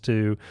institutions,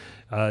 to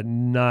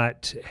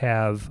not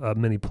have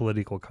many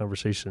political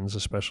conversations,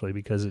 especially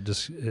because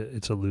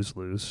it's a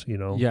lose-lose,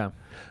 Yeah.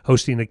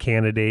 Hosting a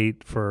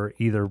candidate for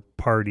either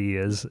party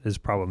is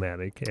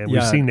problematic. And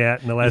we've seen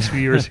that in the last few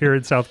years here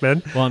in South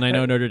Bend. Well, and I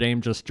know Notre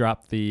Dame just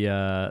dropped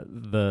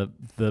the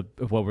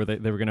what were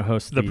they were going to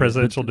host the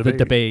presidential debate.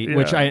 The debate, yeah.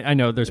 which I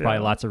know there's probably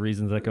lots of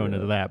reasons that go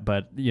into that,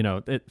 but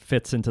it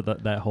fits into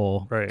that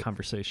whole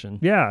conversation.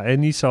 Yeah,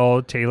 and you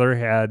saw Taylor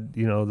had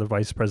the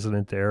vice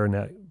president there, and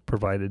that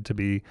provided to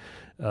be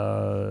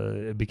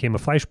it became a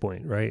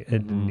flashpoint, right? It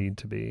didn't need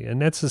to be,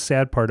 and that's the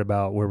sad part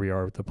about where we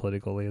are with the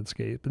political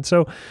landscape. And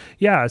so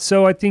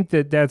I think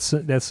that's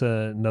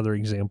another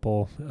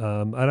example,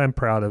 and I'm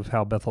proud of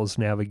how Bethel's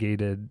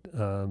navigated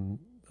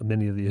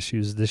many of the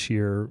issues this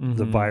year,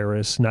 the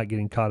virus, not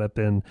getting caught up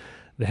in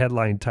the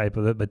headline type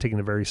of it, but taking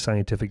a very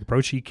scientific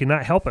approach. You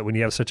cannot help it when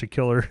you have such a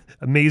killer,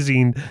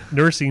 amazing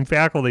nursing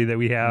faculty that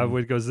we have,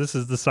 which goes, this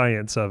is the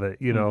science of it,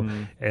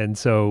 and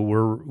so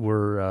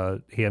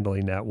we're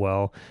handling that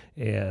well.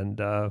 And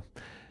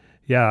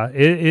it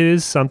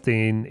is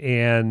something.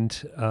 And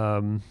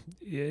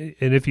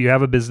if you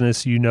have a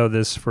business,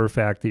 this for a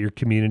fact, that your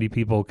community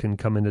people can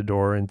come in the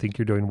door and think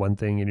you're doing one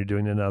thing and you're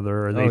doing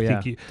another, or they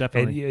think you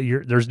definitely.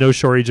 And there's no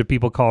shortage of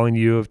people calling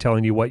you,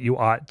 telling you what you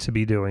ought to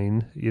be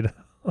doing,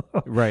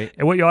 right,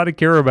 and what you ought to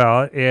care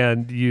about,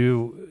 and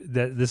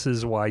that this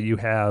is why you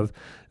have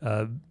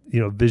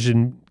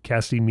vision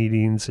casting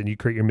meetings, and you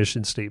create your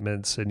mission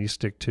statements, and you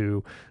stick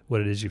to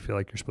what it is you feel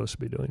like you're supposed to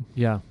be doing.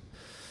 Yeah.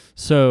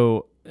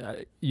 So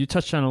you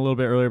touched on it a little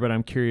bit earlier, but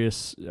I'm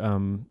curious,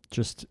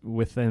 just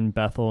within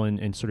Bethel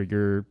and sort of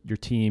your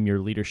team, your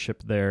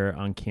leadership there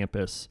on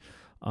campus,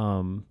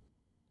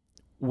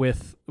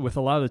 with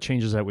a lot of the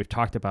changes that we've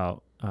talked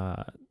about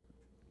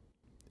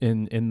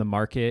in the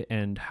market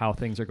and how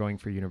things are going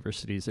for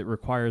universities, it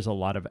requires a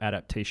lot of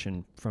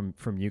adaptation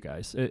from you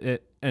guys,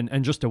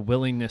 and just a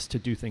willingness to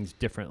do things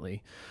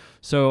differently.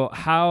 So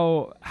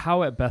how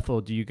at Bethel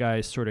do you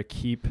guys sort of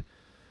keep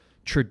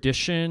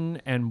tradition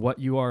and what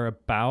you are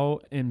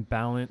about in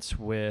balance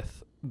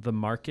with the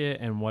market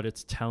and what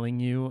it's telling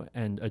you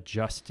and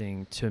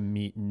adjusting to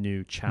meet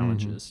new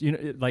challenges.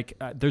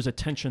 There's a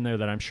tension there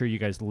that I'm sure you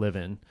guys live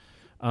in.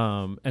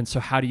 And so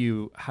how do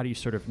you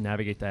sort of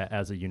navigate that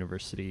as a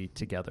university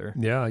together?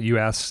 Yeah, you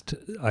asked,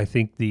 I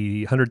think,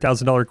 the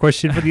 $100,000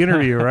 question for the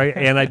interview, right?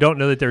 And I don't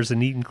know that there's a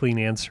neat and clean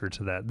answer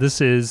to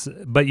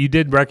that. But you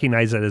did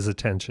recognize that as a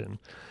tension.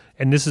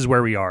 And this is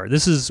where we are.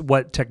 This is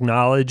what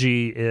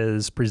technology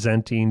is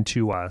presenting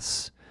to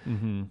us.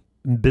 Mm-hmm.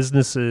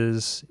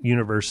 Businesses,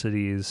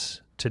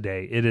 universities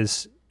today. It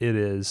is,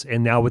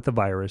 and now with the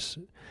virus,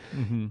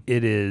 mm-hmm.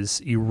 it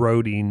is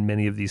eroding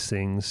many of these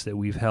things that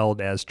we've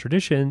held as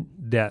tradition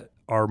that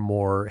are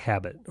more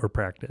habit or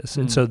practice.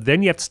 Mm-hmm. And so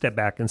then you have to step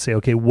back and say,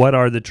 okay, what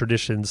are the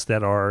traditions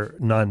that are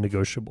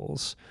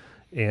non-negotiables?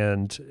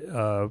 And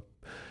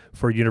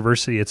for a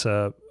university, it's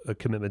a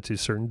commitment to a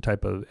certain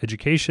type of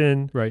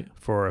education. Right.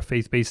 For a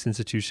faith-based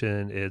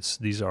institution,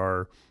 these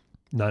are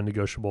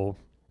non-negotiable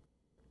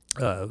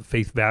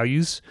faith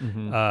values.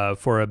 Mm-hmm.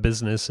 For a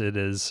business, it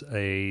is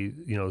a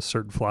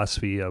certain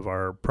philosophy of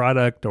our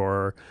product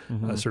or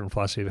mm-hmm. a certain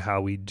philosophy of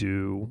how we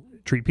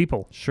treat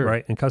people, sure.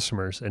 right, and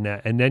customers, and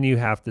then you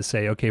have to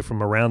say, okay,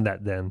 from around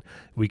that, then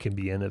we can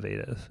be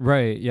innovative,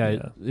 right?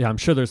 Yeah. I'm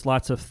sure there's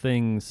lots of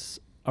things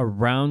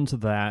around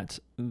that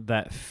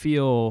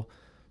feel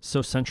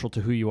so central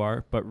to who you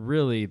are, but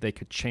really they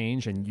could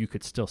change and you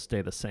could still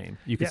stay the same.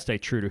 You could stay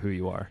true to who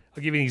you are.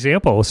 I'll give you an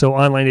example. So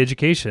online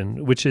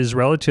education, which is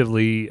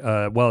relatively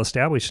well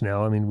established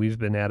now. I mean, we've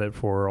been at it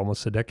for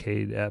almost a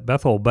decade at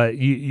Bethel, but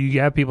you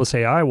have people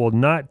say, I will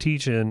not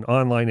teach an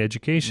online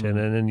education. Mm-hmm.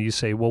 And then you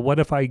say, well, what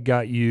if I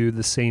got you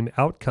the same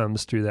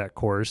outcomes through that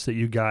course that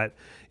you got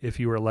if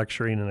you were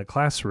lecturing in a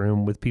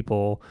classroom with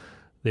people?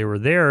 They were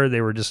there,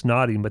 they were just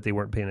nodding, but they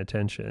weren't paying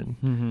attention.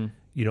 Mm-hmm.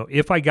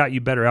 If I got you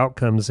better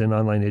outcomes in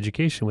online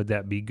education, would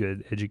that be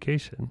good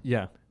education?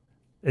 Yeah.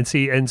 And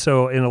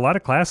so in a lot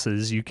of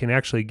classes, you can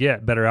actually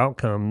get better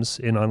outcomes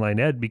in online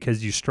ed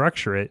because you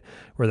structure it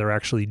where they're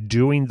actually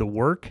doing the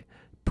work,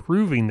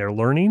 proving they're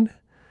learning,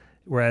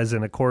 whereas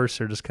in a course,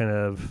 they're just kind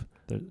of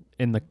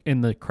in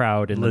the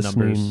crowd, in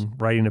listening, the numbers,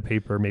 writing a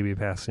paper, maybe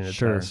passing a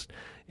sure. test.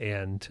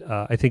 And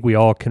I think we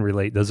all can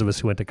relate, those of us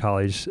who went to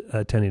college,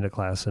 attending a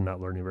class and not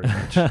learning very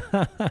much.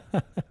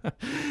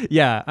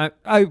 Yeah,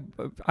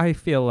 I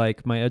feel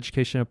like my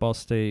education at Ball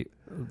State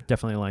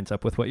definitely lines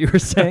up with what you were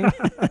saying.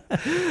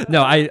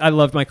 No, I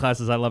loved my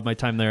classes. I love my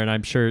time there, and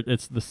I'm sure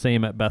it's the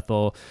same at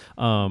Bethel.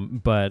 I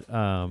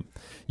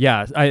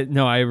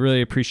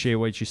really appreciate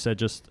what you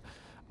said.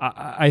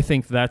 I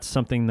think that's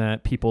something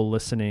that people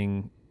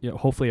listening,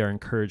 hopefully are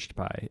encouraged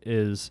by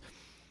is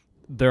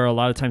there are a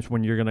lot of times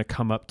when you're going to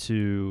come up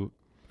to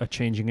a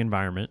changing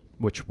environment,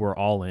 which we're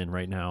all in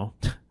right now.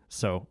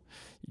 So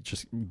you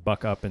just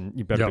buck up and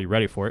you better be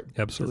ready for it.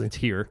 Absolutely. It's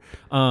here.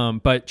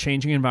 But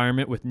changing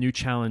environment with new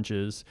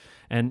challenges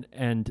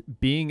and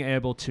being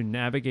able to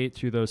navigate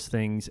through those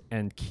things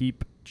and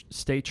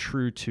stay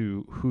true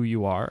to who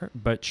you are,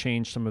 but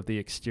change some of the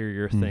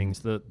exterior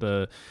things,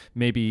 the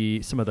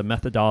maybe some of the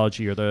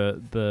methodology or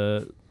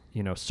the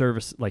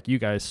service, like you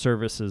guys,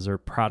 services or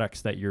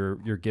products that you're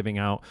giving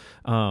out.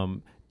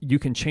 You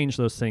can change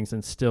those things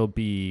and still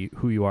be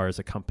who you are as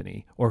a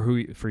company, or who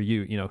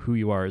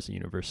you are as a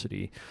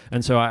university.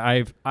 And so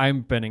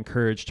I've been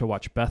encouraged to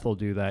watch Bethel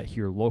do that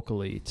here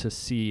locally, to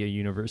see a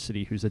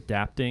university who's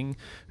adapting,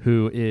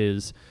 who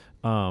is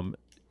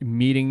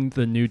meeting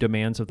the new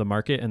demands of the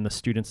market and the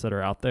students that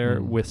are out there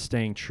with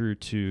staying true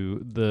to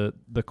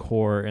the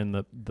core and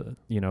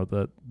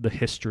the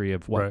history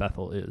of what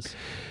Bethel is.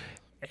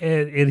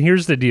 And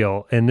here's the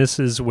deal, and this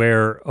is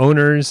where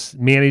owners,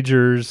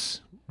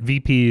 managers,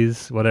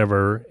 VPs,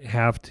 whatever,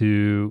 have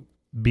to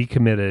be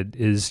committed,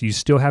 is you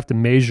still have to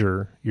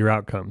measure your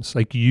outcomes.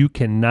 Like, you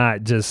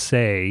cannot just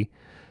say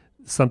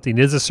something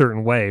is a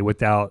certain way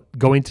without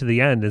going to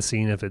the end and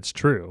seeing if it's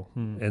true.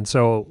 And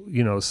so,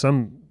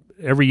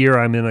 every year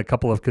I'm in a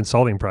couple of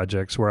consulting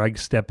projects where I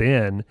step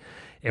in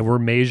and we're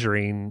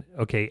measuring,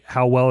 okay,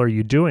 how well are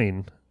you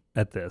doing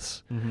at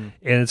this?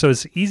 And so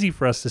it's easy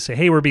for us to say,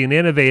 hey, we're being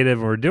innovative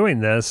and we're doing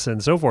this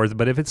and so forth.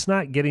 But if it's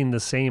not getting the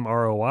same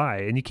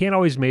ROI, and you can't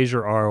always measure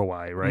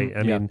ROI, right?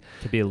 I mean,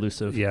 to be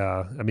elusive.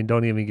 Yeah. I mean,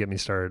 don't even get me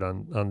started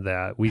on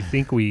that. We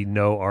think we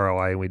know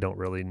ROI and we don't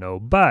really know,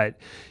 but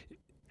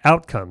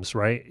outcomes,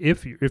 right?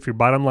 If your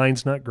bottom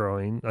line's not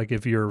growing, like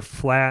if you're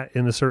flat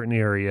in a certain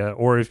area,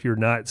 or if you're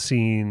not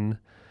seeing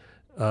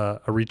a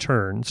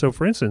return. So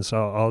for instance,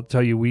 I'll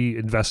tell you, we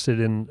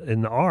invested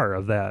in the R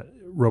of that,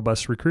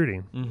 robust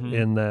recruiting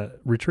in the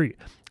retreat.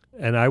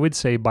 And I would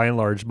say by and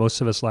large,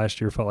 most of us last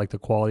year felt like the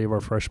quality of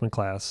our freshman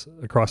class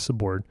across the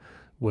board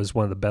was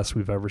one of the best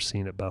we've ever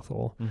seen at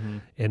Bethel.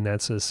 And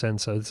that's a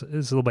sense of,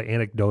 it's a little bit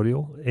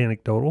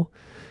anecdotal.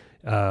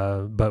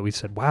 But we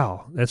said,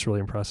 wow, that's really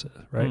impressive.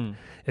 Right.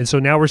 And so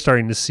now we're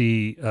starting to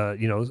see,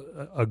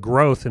 a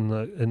growth in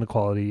the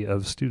quality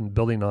of student,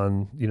 building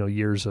on,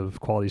 years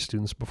of quality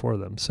students before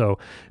them. So,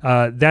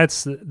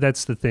 that's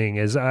the thing,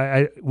 is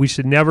we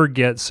should never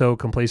get so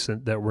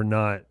complacent that we're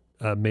not,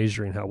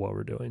 measuring how well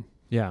we're doing.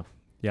 Yeah.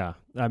 Yeah.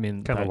 I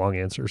mean, kind of a long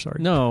answer.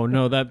 Sorry. No,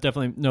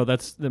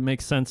 that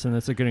makes sense. And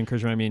that's a good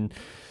encouragement. I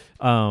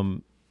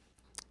mean,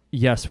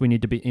 yes, we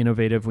need to be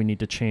innovative. We need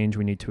to change.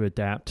 We need to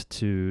adapt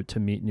to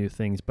meet new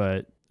things.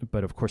 But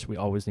of course, we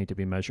always need to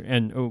be measured.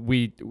 And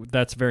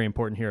that's very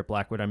important here at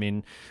Blackwood. I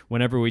mean,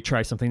 whenever we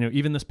try something new,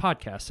 even this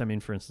podcast, I mean,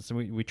 for instance,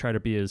 we try to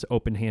be as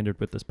open-handed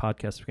with this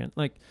podcast.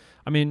 Like,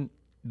 I mean,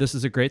 this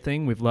is a great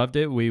thing. We've loved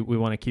it. We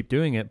want to keep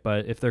doing it.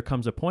 But if there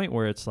comes a point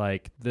where it's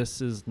like,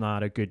 this is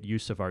not a good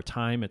use of our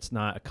time, it's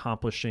not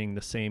accomplishing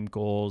the same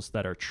goals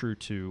that are true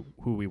to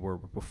who we were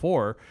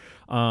before,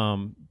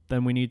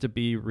 then we need to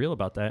be real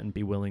about that and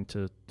be willing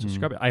to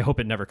scrub it. I hope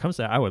it never comes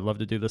to that. I would love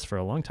to do this for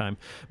a long time.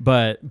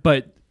 But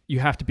you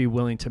have to be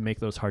willing to make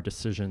those hard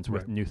decisions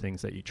with new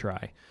things that you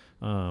try.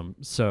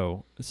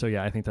 So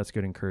yeah, I think that's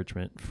good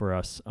encouragement for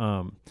us.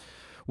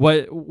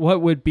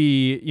 What would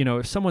be,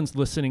 if someone's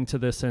listening to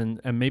this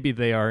and maybe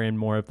they are in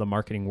more of the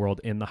marketing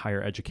world in the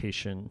higher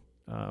education,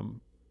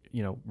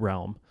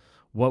 realm,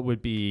 what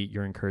would be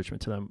your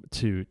encouragement to them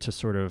to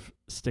sort of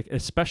stick,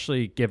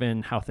 especially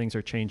given how things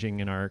are changing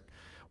in our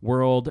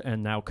world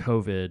and now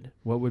COVID,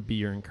 what would be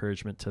your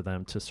encouragement to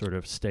them to sort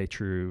of stay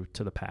true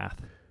to the path?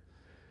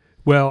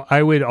 Well,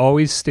 I would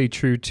always stay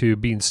true to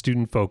being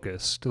student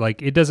focused.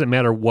 Like, it doesn't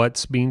matter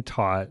what's being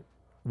taught.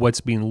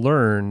 What's being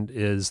learned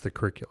is the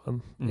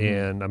curriculum,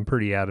 and I'm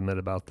pretty adamant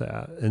about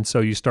that. And so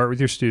you start with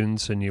your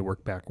students and you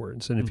work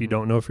backwards. And if you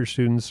don't know if your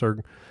students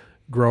are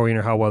growing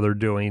or how well they're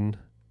doing,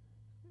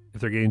 if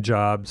they're getting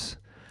jobs,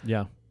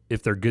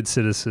 if they're good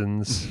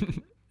citizens,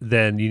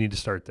 then you need to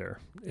start there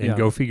and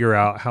go figure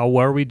out how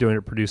well are we doing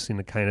at producing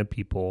the kind of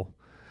people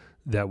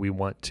that we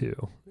want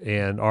to.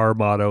 And our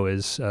motto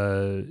is,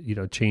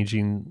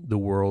 changing the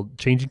world,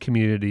 changing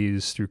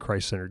communities through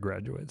Christ-centered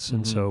graduates.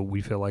 And so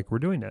we feel like we're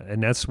doing that.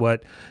 And that's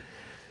what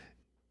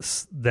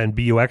then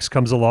BUX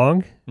comes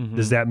along.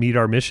 Does that meet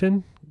our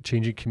mission?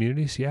 Changing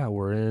communities? Yeah,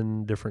 we're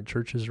in different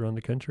churches around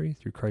the country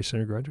through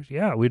Christ-centered graduates.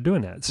 Yeah, we're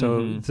doing that.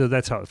 So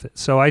that's how it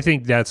fits. So I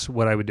think that's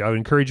what I would do. I would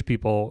encourage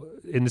people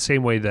in the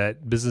same way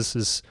that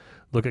businesses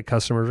look at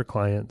customers or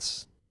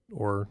clients,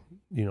 or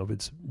if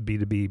it's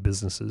B2B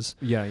businesses,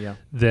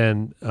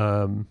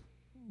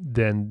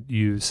 then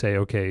you say,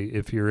 okay,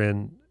 if you're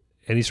in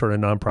any sort of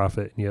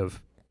nonprofit and you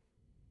have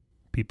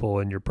people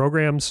in your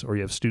programs or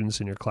you have students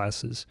in your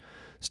classes,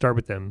 start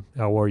with them.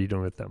 How well are you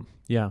doing with them?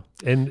 Yeah.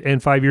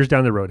 And 5 years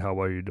down the road, how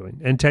well are you doing?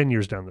 And 10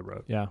 years down the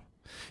road. Yeah.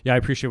 Yeah, I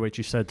appreciate what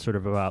you said sort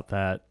of about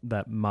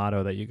that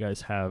motto that you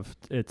guys have.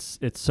 It's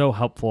so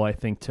helpful, I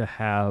think, to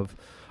have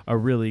a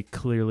really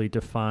clearly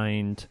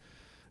defined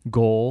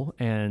goal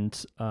and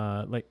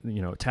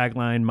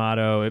tagline,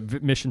 motto,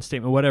 mission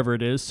statement, whatever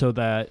it is, so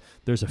that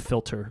there's a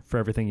filter for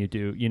everything you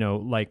do.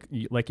 Like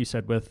you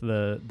said with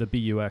the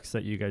BUX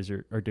that you guys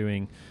are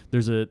doing,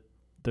 there's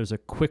a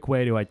quick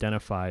way to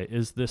identify,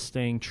 is this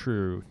staying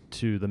true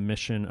to the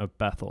mission of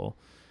Bethel?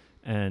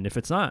 And if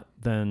it's not,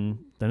 then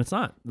it's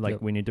not.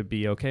 We need to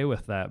be okay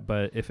with that.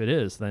 But if it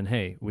is, then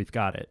hey, we've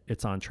got it.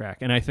 It's on track.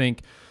 And I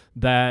think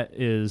that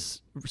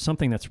is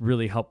something that's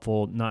really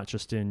helpful, not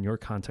just in your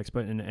context,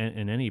 but in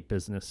any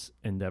business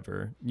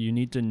endeavor. You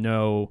need to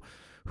know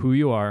who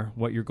you are,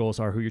 what your goals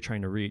are, who you're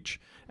trying to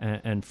reach.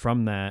 And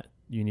from that,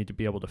 you need to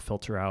be able to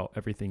filter out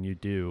everything you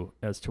do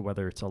as to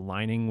whether it's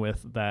aligning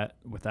with that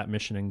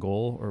mission and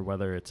goal, or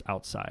whether it's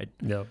outside.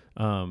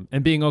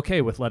 And being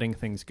okay with letting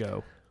things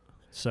go.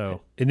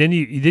 So, and then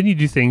you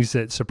do things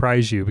that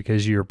surprise you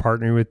because you're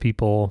partnering with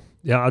people.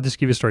 Yeah, I'll just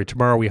give you a story.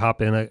 Tomorrow we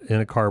hop in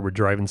a car. We're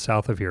driving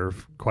south of here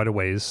quite a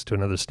ways to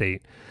another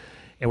state,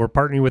 and we're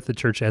partnering with the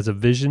church that has a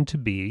vision to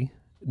be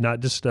not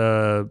just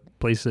a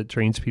place that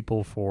trains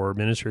people for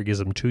ministry, gives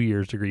them 2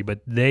 years degree, but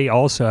they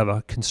also have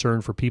a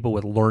concern for people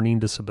with learning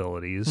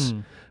disabilities,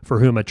 for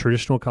whom a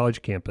traditional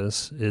college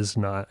campus is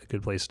not a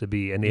good place to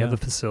be. And they have the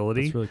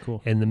facility, that's really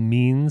cool, and the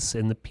means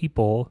and the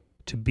people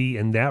to be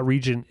in that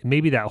region,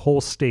 maybe that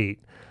whole state,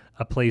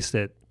 a place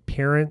that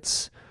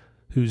parents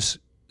whose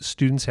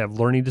students have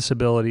learning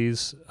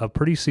disabilities of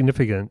pretty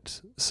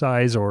significant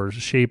size or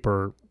shape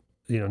or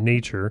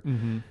nature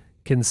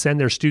can send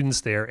their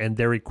students there, and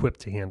they're equipped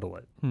to handle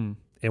it. And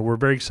we're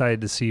very excited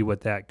to see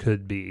what that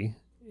could be.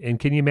 And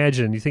can you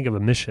imagine, you think of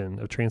a mission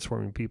of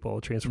transforming people,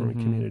 transforming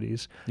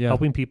communities,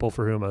 helping people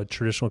for whom a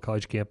traditional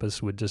college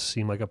campus would just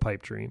seem like a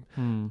pipe dream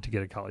to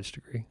get a college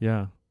degree.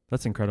 Yeah.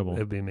 That's incredible.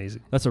 It'd be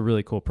amazing. That's a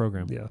really cool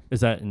program. Yeah.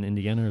 Is that in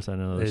Indiana or is that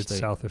another state? It's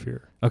south of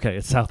here. Okay,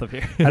 it's south of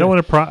here. I don't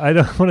want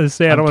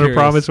to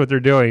promise what they're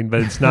doing,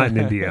 but it's not in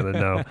Indiana,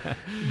 no.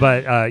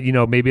 But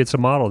maybe it's a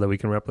model that we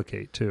can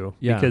replicate too.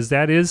 Yeah. Because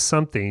that is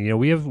something.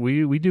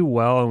 We do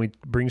well and we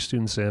bring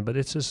students in, but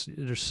it's just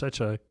there's such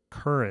a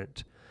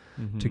current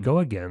to go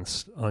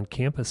against on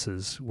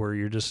campuses where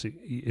you're just,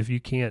 if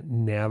you can't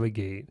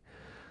navigate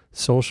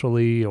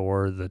socially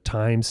or the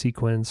time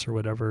sequence or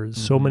whatever,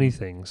 so many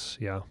things.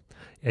 Yeah.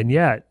 And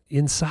yet,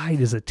 inside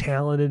is a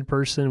talented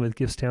person with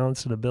gifts,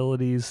 talents, and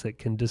abilities that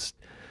can just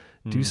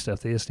do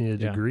stuff. They just need a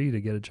degree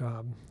to get a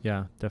job.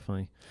 Yeah,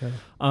 definitely. Yeah.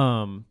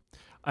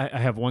 I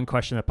have one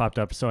question that popped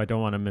up, so I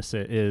don't want to miss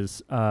it,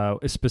 is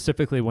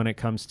specifically when it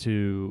comes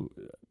to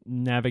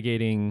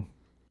navigating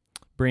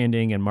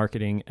branding and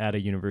marketing at a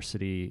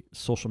university,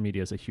 social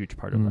media is a huge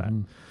part of that.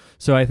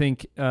 So I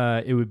think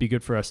it would be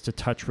good for us to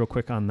touch real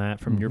quick on that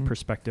from your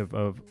perspective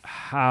of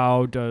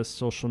how does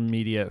social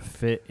media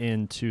fit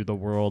into the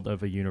world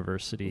of a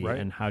university,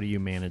 and how do you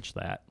manage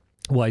that?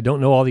 Well, I don't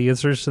know all the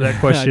answers to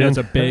that question. That's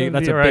a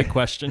big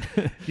question.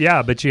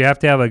 Yeah, but you have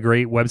to have a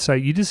great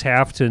website. You just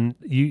have to.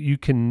 You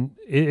can.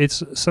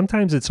 It's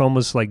sometimes it's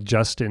almost like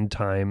just in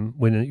time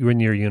when you're in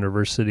your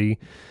university.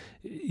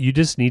 You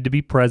just need to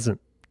be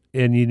present,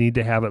 and you need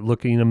to have it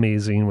looking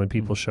amazing when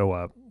people show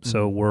up.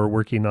 So we're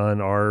working on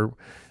our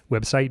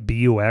website,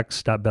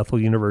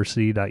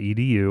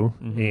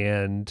 bux.betheluniversity.edu,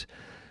 and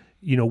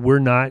we're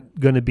not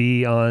going to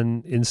be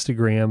on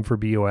Instagram for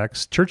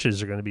BUX.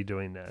 Churches are going to be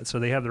doing that. So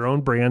they have their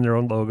own brand, their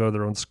own logo,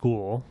 their own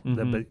school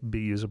that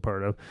BU is a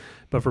part of.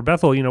 But for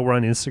Bethel, we're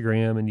on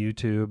Instagram and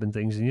YouTube and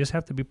things, and you just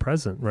have to be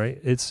present, right?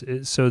 It's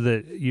so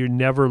that you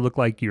never look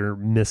like you're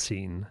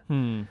missing.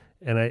 And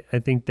I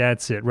think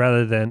that's it.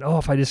 Rather than,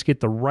 if I just get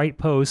the right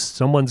post,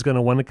 someone's going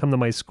to want to come to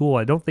my school.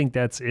 I don't think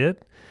that's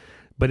it.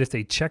 But if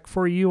they check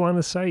for you on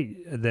a site,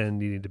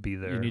 then you need to be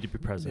there. You need to be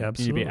present.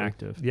 Absolutely. You need to be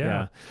active.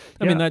 Yeah.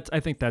 I mean, I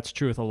think that's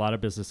true with a lot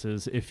of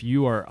businesses. If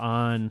you are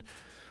on,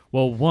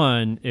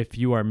 if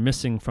you are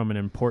missing from an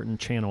important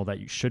channel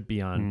that you should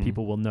be on,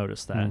 people will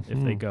notice that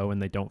if they go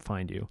and they don't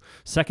find you.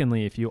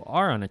 Secondly, if you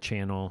are on a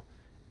channel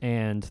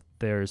and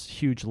there's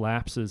huge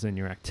lapses in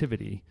your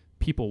activity,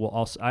 people will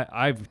also,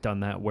 I've done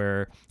that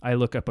where I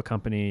look up a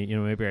company,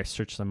 maybe I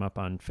search them up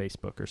on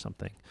Facebook or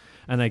something,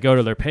 and I go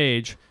to their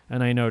page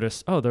and I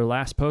notice, their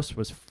last post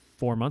was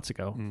 4 months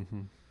ago.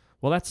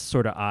 Well, that's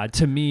sort of odd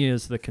to me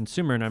as the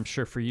consumer, and I'm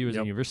sure for you as a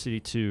university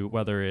too,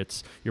 whether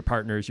it's your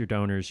partners, your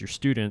donors, your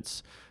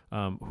students,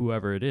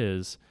 whoever it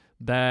is,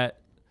 that's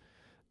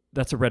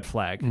a red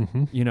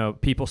flag.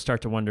 People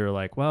start to wonder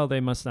like, well, they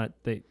must not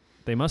be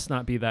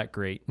that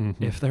great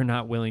if they're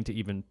not willing to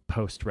even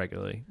post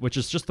regularly, which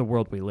is just the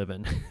world we live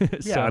in.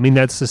 I mean,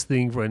 that's this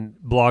thing when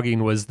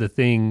blogging was the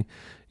thing.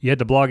 You had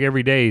to blog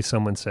every day,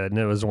 someone said, and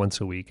it was once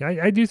a week.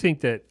 I do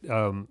think that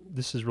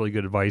this is really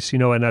good advice,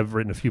 and I've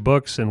written a few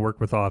books and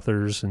worked with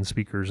authors and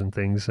speakers and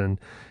things, and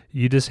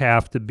you just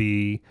have to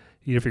be,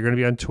 if you're going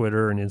to be on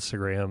Twitter and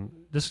Instagram,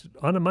 just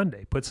on a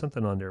Monday, put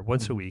something on there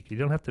once a week. You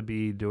don't have to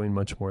be doing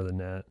much more than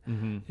that.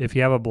 If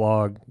you have a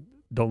blog,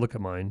 don't look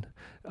at mine.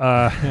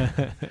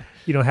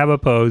 Have a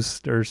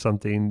post or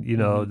something,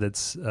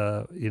 that's,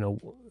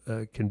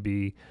 can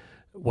be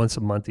once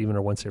a month even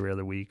or once every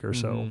other week or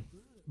so.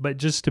 But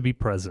just to be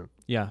present.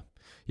 Yeah.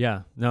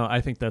 No,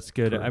 I think that's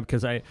good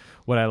because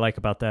what I like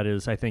about that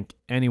is I think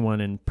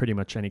anyone in pretty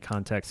much any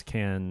context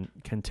can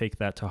take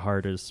that to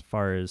heart as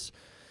far as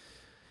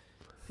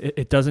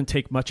it doesn't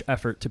take much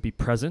effort to be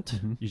present.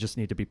 You just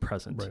need to be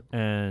present. Right.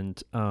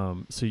 And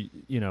so,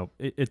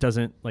 it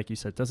doesn't, like you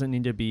said, doesn't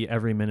need to be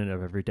every minute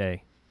of every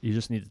day. You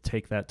just need to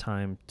take that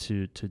time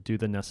to do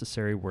the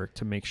necessary work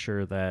to make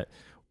sure that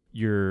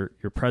you're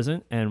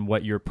present and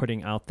what you're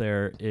putting out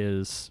there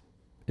is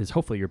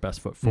hopefully your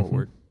best foot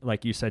forward.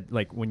 Like you said,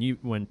 like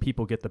when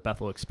people get the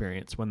Bethel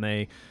experience,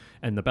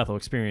 and the Bethel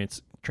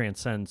experience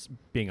transcends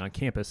being on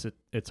campus,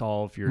 it's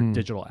all of your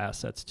digital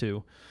assets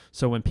too.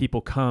 So when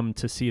people come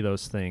to see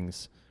those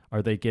things,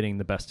 are they getting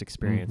the best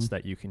experience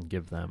that you can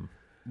give them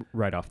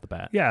right off the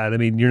bat? Yeah, I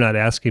mean, you're not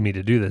asking me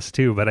to do this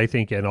too, but I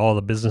think in all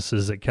the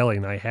businesses that Kelly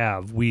and I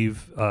have,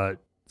 we've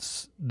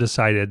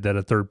decided that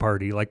a third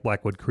party like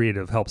Blackwood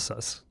Creative helps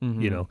us,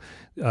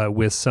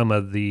 with some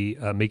of the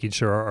making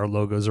sure our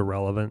logos are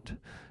relevant.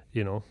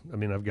 I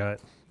mean, I've got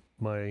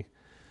my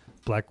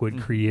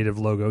Blackwood Creative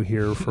logo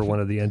here for one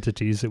of the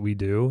entities that we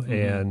do.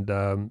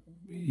 And,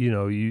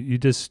 you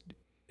just,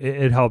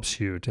 it helps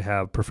you to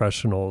have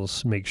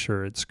professionals make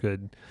sure it's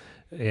good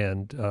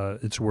and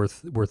it's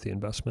worth the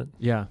investment.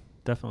 Yeah,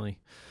 definitely.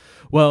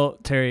 Well,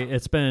 Terry,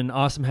 it's been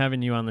awesome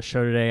having you on the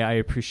show today. I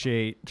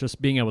appreciate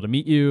just being able to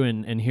meet you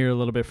and hear a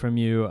little bit from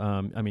you.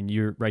 I mean,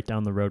 you're right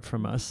down the road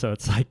from us, so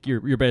it's like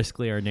you're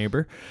basically our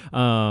neighbor.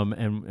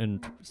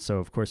 And so,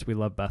 of course, we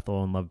love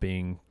Bethel and love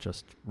being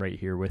just right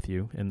here with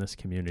you in this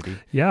community.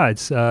 Yeah,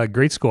 it's a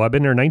great school. I've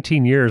been there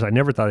 19 years. I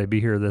never thought I'd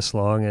be here this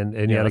long,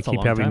 and yet I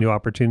keep having new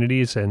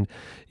opportunities. And,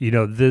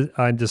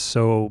 I'm just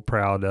so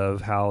proud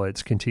of how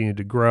it's continued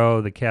to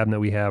grow. The cabinet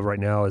we have right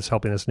now is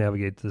helping us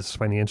navigate this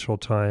financial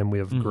time. We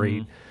have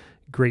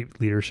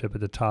great leadership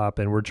at the top,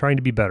 and we're trying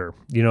to be better.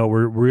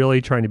 We're really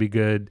trying to be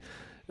good.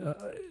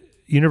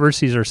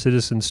 Universities are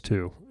citizens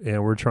too,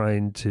 and we're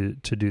trying to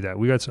do that.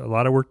 We got a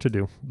lot of work to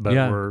do, but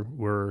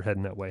we're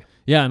heading that way.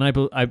 Yeah, and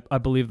I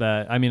believe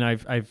that. I mean,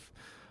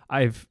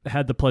 I've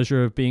had the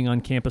pleasure of being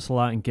on campus a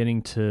lot and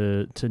getting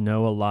to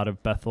know a lot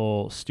of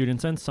Bethel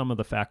students and some of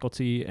the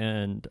faculty,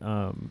 and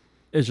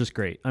it's just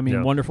great. I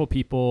mean, wonderful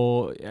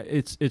people.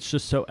 It's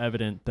just so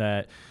evident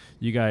that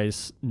you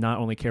guys not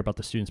only care about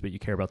the students, but you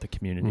care about the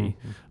community.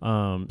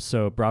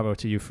 So bravo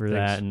to you for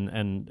that.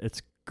 And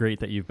it's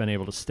great that you've been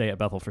able to stay at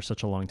Bethel for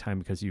such a long time,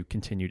 because you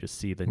continue to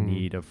see the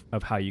need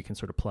of how you can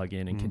sort of plug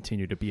in and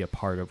continue to be a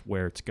part of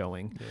where it's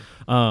going.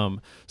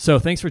 So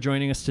thanks for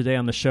joining us today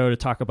on the show to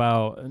talk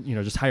about,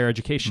 just higher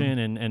education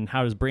and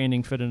how does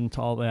branding fit into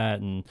all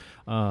that. And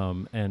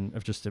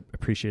I've just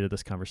appreciated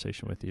this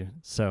conversation with you.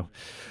 So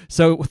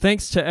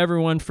thanks to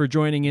everyone for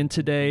joining in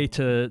today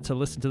to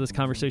listen to this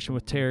conversation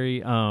with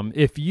Terry.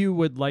 If you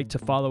would like to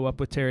follow up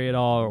with Terry at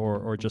all,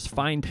 or just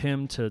find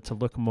him to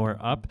look more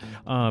up,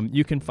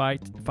 you can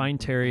find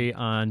Terry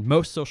on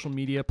most social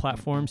media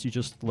platforms. You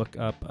just look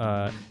up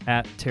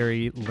at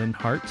Terry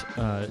Linhart.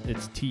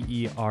 It's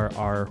TerryLinhart,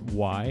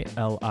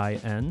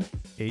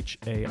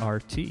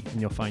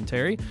 and you'll find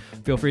Terry.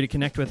 Feel free to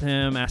connect with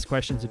him, ask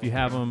questions if you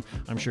have them.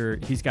 I'm sure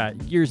he's got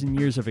years and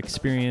years of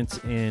experience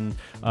in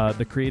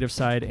the creative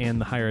side and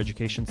the higher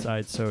education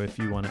side. So if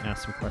you want to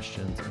ask some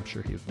questions, I'm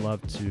sure he'd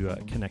love to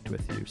connect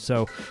with you.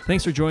 So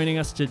thanks for joining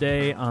us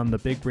today on the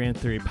Big Brand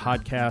Theory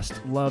podcast.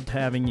 Loved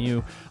having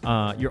you.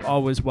 You're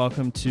always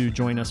welcome to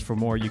join us for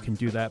more. You can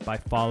do that by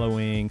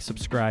following,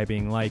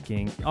 subscribing,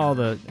 liking, all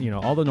the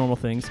normal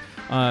things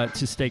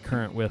to stay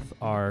current with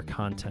our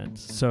content.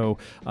 So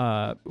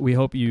we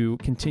hope you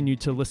continue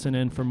to listen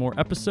in for more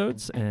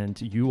episodes, and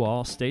you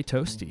all stay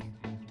toasty.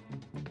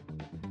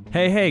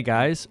 Hey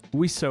guys,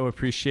 we so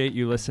appreciate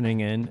you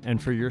listening in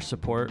and for your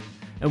support,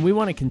 and we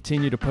want to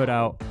continue to put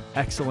out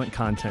excellent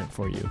content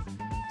for you.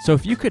 So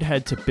if you could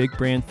head to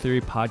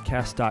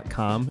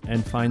bigbrandtheorypodcast.com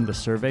and find the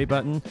survey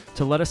button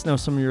to let us know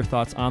some of your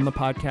thoughts on the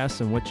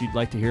podcast and what you'd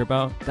like to hear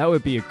about, that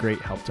would be a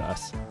great help to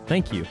us.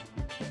 Thank you.